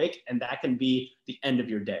very quick, and that can be the end of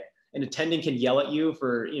your day. An attending can yell at you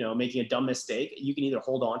for, you know, making a dumb mistake. You can either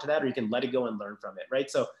hold on to that or you can let it go and learn from it,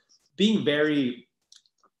 right? So being very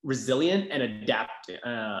resilient and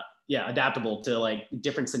adaptable to like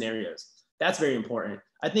different scenarios, that's very important.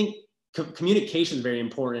 I think communication is very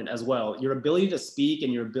important as well. Your ability to speak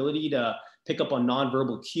and your ability to pick up on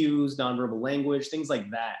nonverbal cues, nonverbal language, things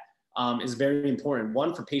like that is very important.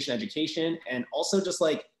 One, for patient education, and also just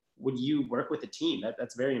like, would you work with a team?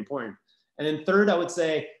 That's very important. And then third, I would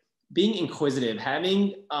say being inquisitive,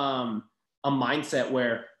 having a mindset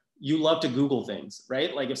where you love to Google things,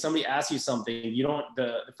 right? Like if somebody asks you something, you don't,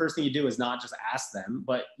 the first thing you do is not just ask them,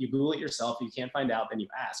 but you Google it yourself. If you can't find out, then you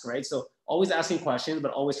ask, right? So always asking questions,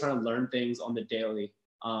 but always trying to learn things on the daily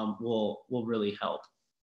will really help.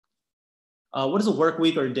 What does a work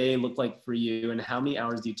week or a day look like for you, and how many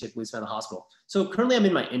hours do you typically spend in the hospital? So currently I'm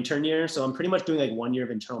in my intern year, so I'm pretty much doing like 1 year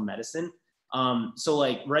of internal medicine. So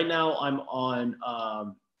like right now I'm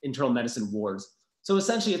on internal medicine wards. So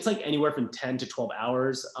essentially it's like anywhere from 10 to 12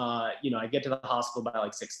 hours. You know, I get to the hospital by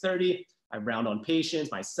like 6:30. I round on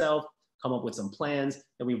patients myself, come up with some plans.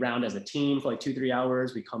 Then we round as a team for like 2-3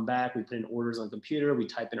 hours. We come back, we put in orders on the computer, we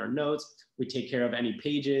type in our notes, we take care of any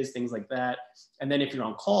pages, things like that. And then if you're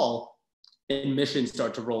on call, admissions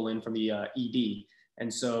start to roll in from the ED.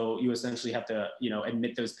 And so you essentially have to, you know,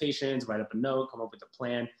 admit those patients, write up a note, come up with a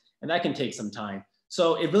plan, and that can take some time.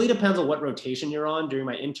 So it really depends on what rotation you're on. During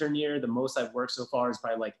my intern year, the most I've worked so far is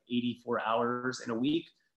probably like 84 hours in a week.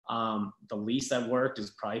 The least I've worked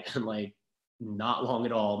is probably been like not long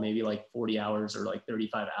at all, maybe like 40 hours or like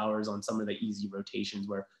 35 hours on some of the easy rotations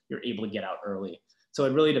where you're able to get out early. So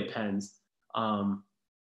it really depends.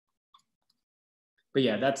 But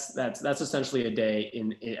yeah, that's essentially a day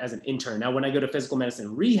as an intern. Now, when I go to physical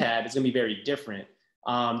medicine rehab, it's gonna be very different.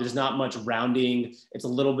 There's not much rounding. It's a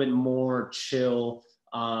little bit more chill.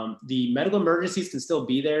 The medical emergencies can still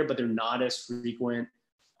be there, but they're not as frequent.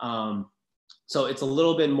 So it's a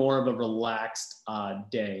little bit more of a relaxed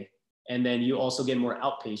day. And then you also get more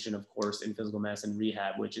outpatient, of course, in physical medicine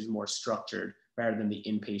rehab, which is more structured rather than the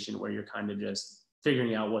inpatient, where you're kind of just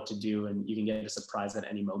figuring out what to do and you can get a surprise at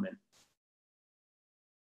any moment.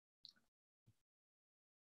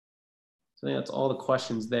 So I think that's all the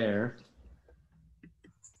questions there.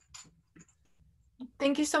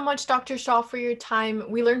 Thank you so much, Dr. Shah, for your time.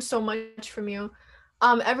 We learned so much from you.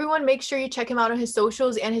 Everyone, make sure you check him out on his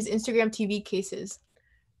socials and his Instagram TV cases.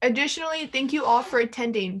 Additionally, thank you all for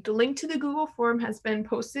attending. The link to the Google form has been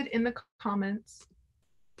posted in the comments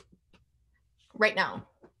right now.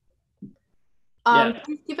 Yeah.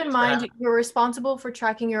 Please keep in mind, you're responsible for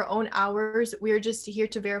tracking your own hours. We are just here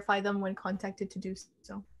to verify them when contacted to do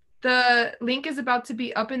so. The link is about to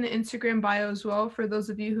be up in the Instagram bio as well. For those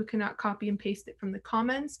of you who cannot copy and paste it from the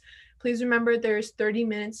comments, please remember there's 30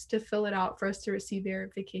 minutes to fill it out for us to receive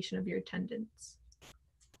verification of your attendance.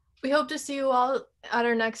 We hope to see you all at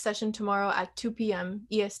our next session tomorrow at 2 p.m.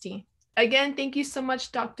 EST. Again, thank you so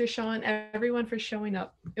much, Dr. Shah, and everyone for showing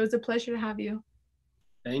up. It was a pleasure to have you.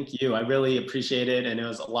 Thank you. I really appreciate it. And it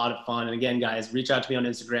was a lot of fun. And again, guys, reach out to me on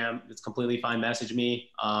Instagram. It's completely fine. Message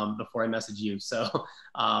me before I message you. So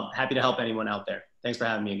happy to help anyone out there. Thanks for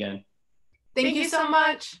having me again. Thank you so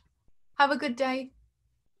much. Have a good day.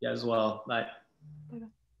 You as well. Bye.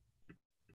 Bye-bye.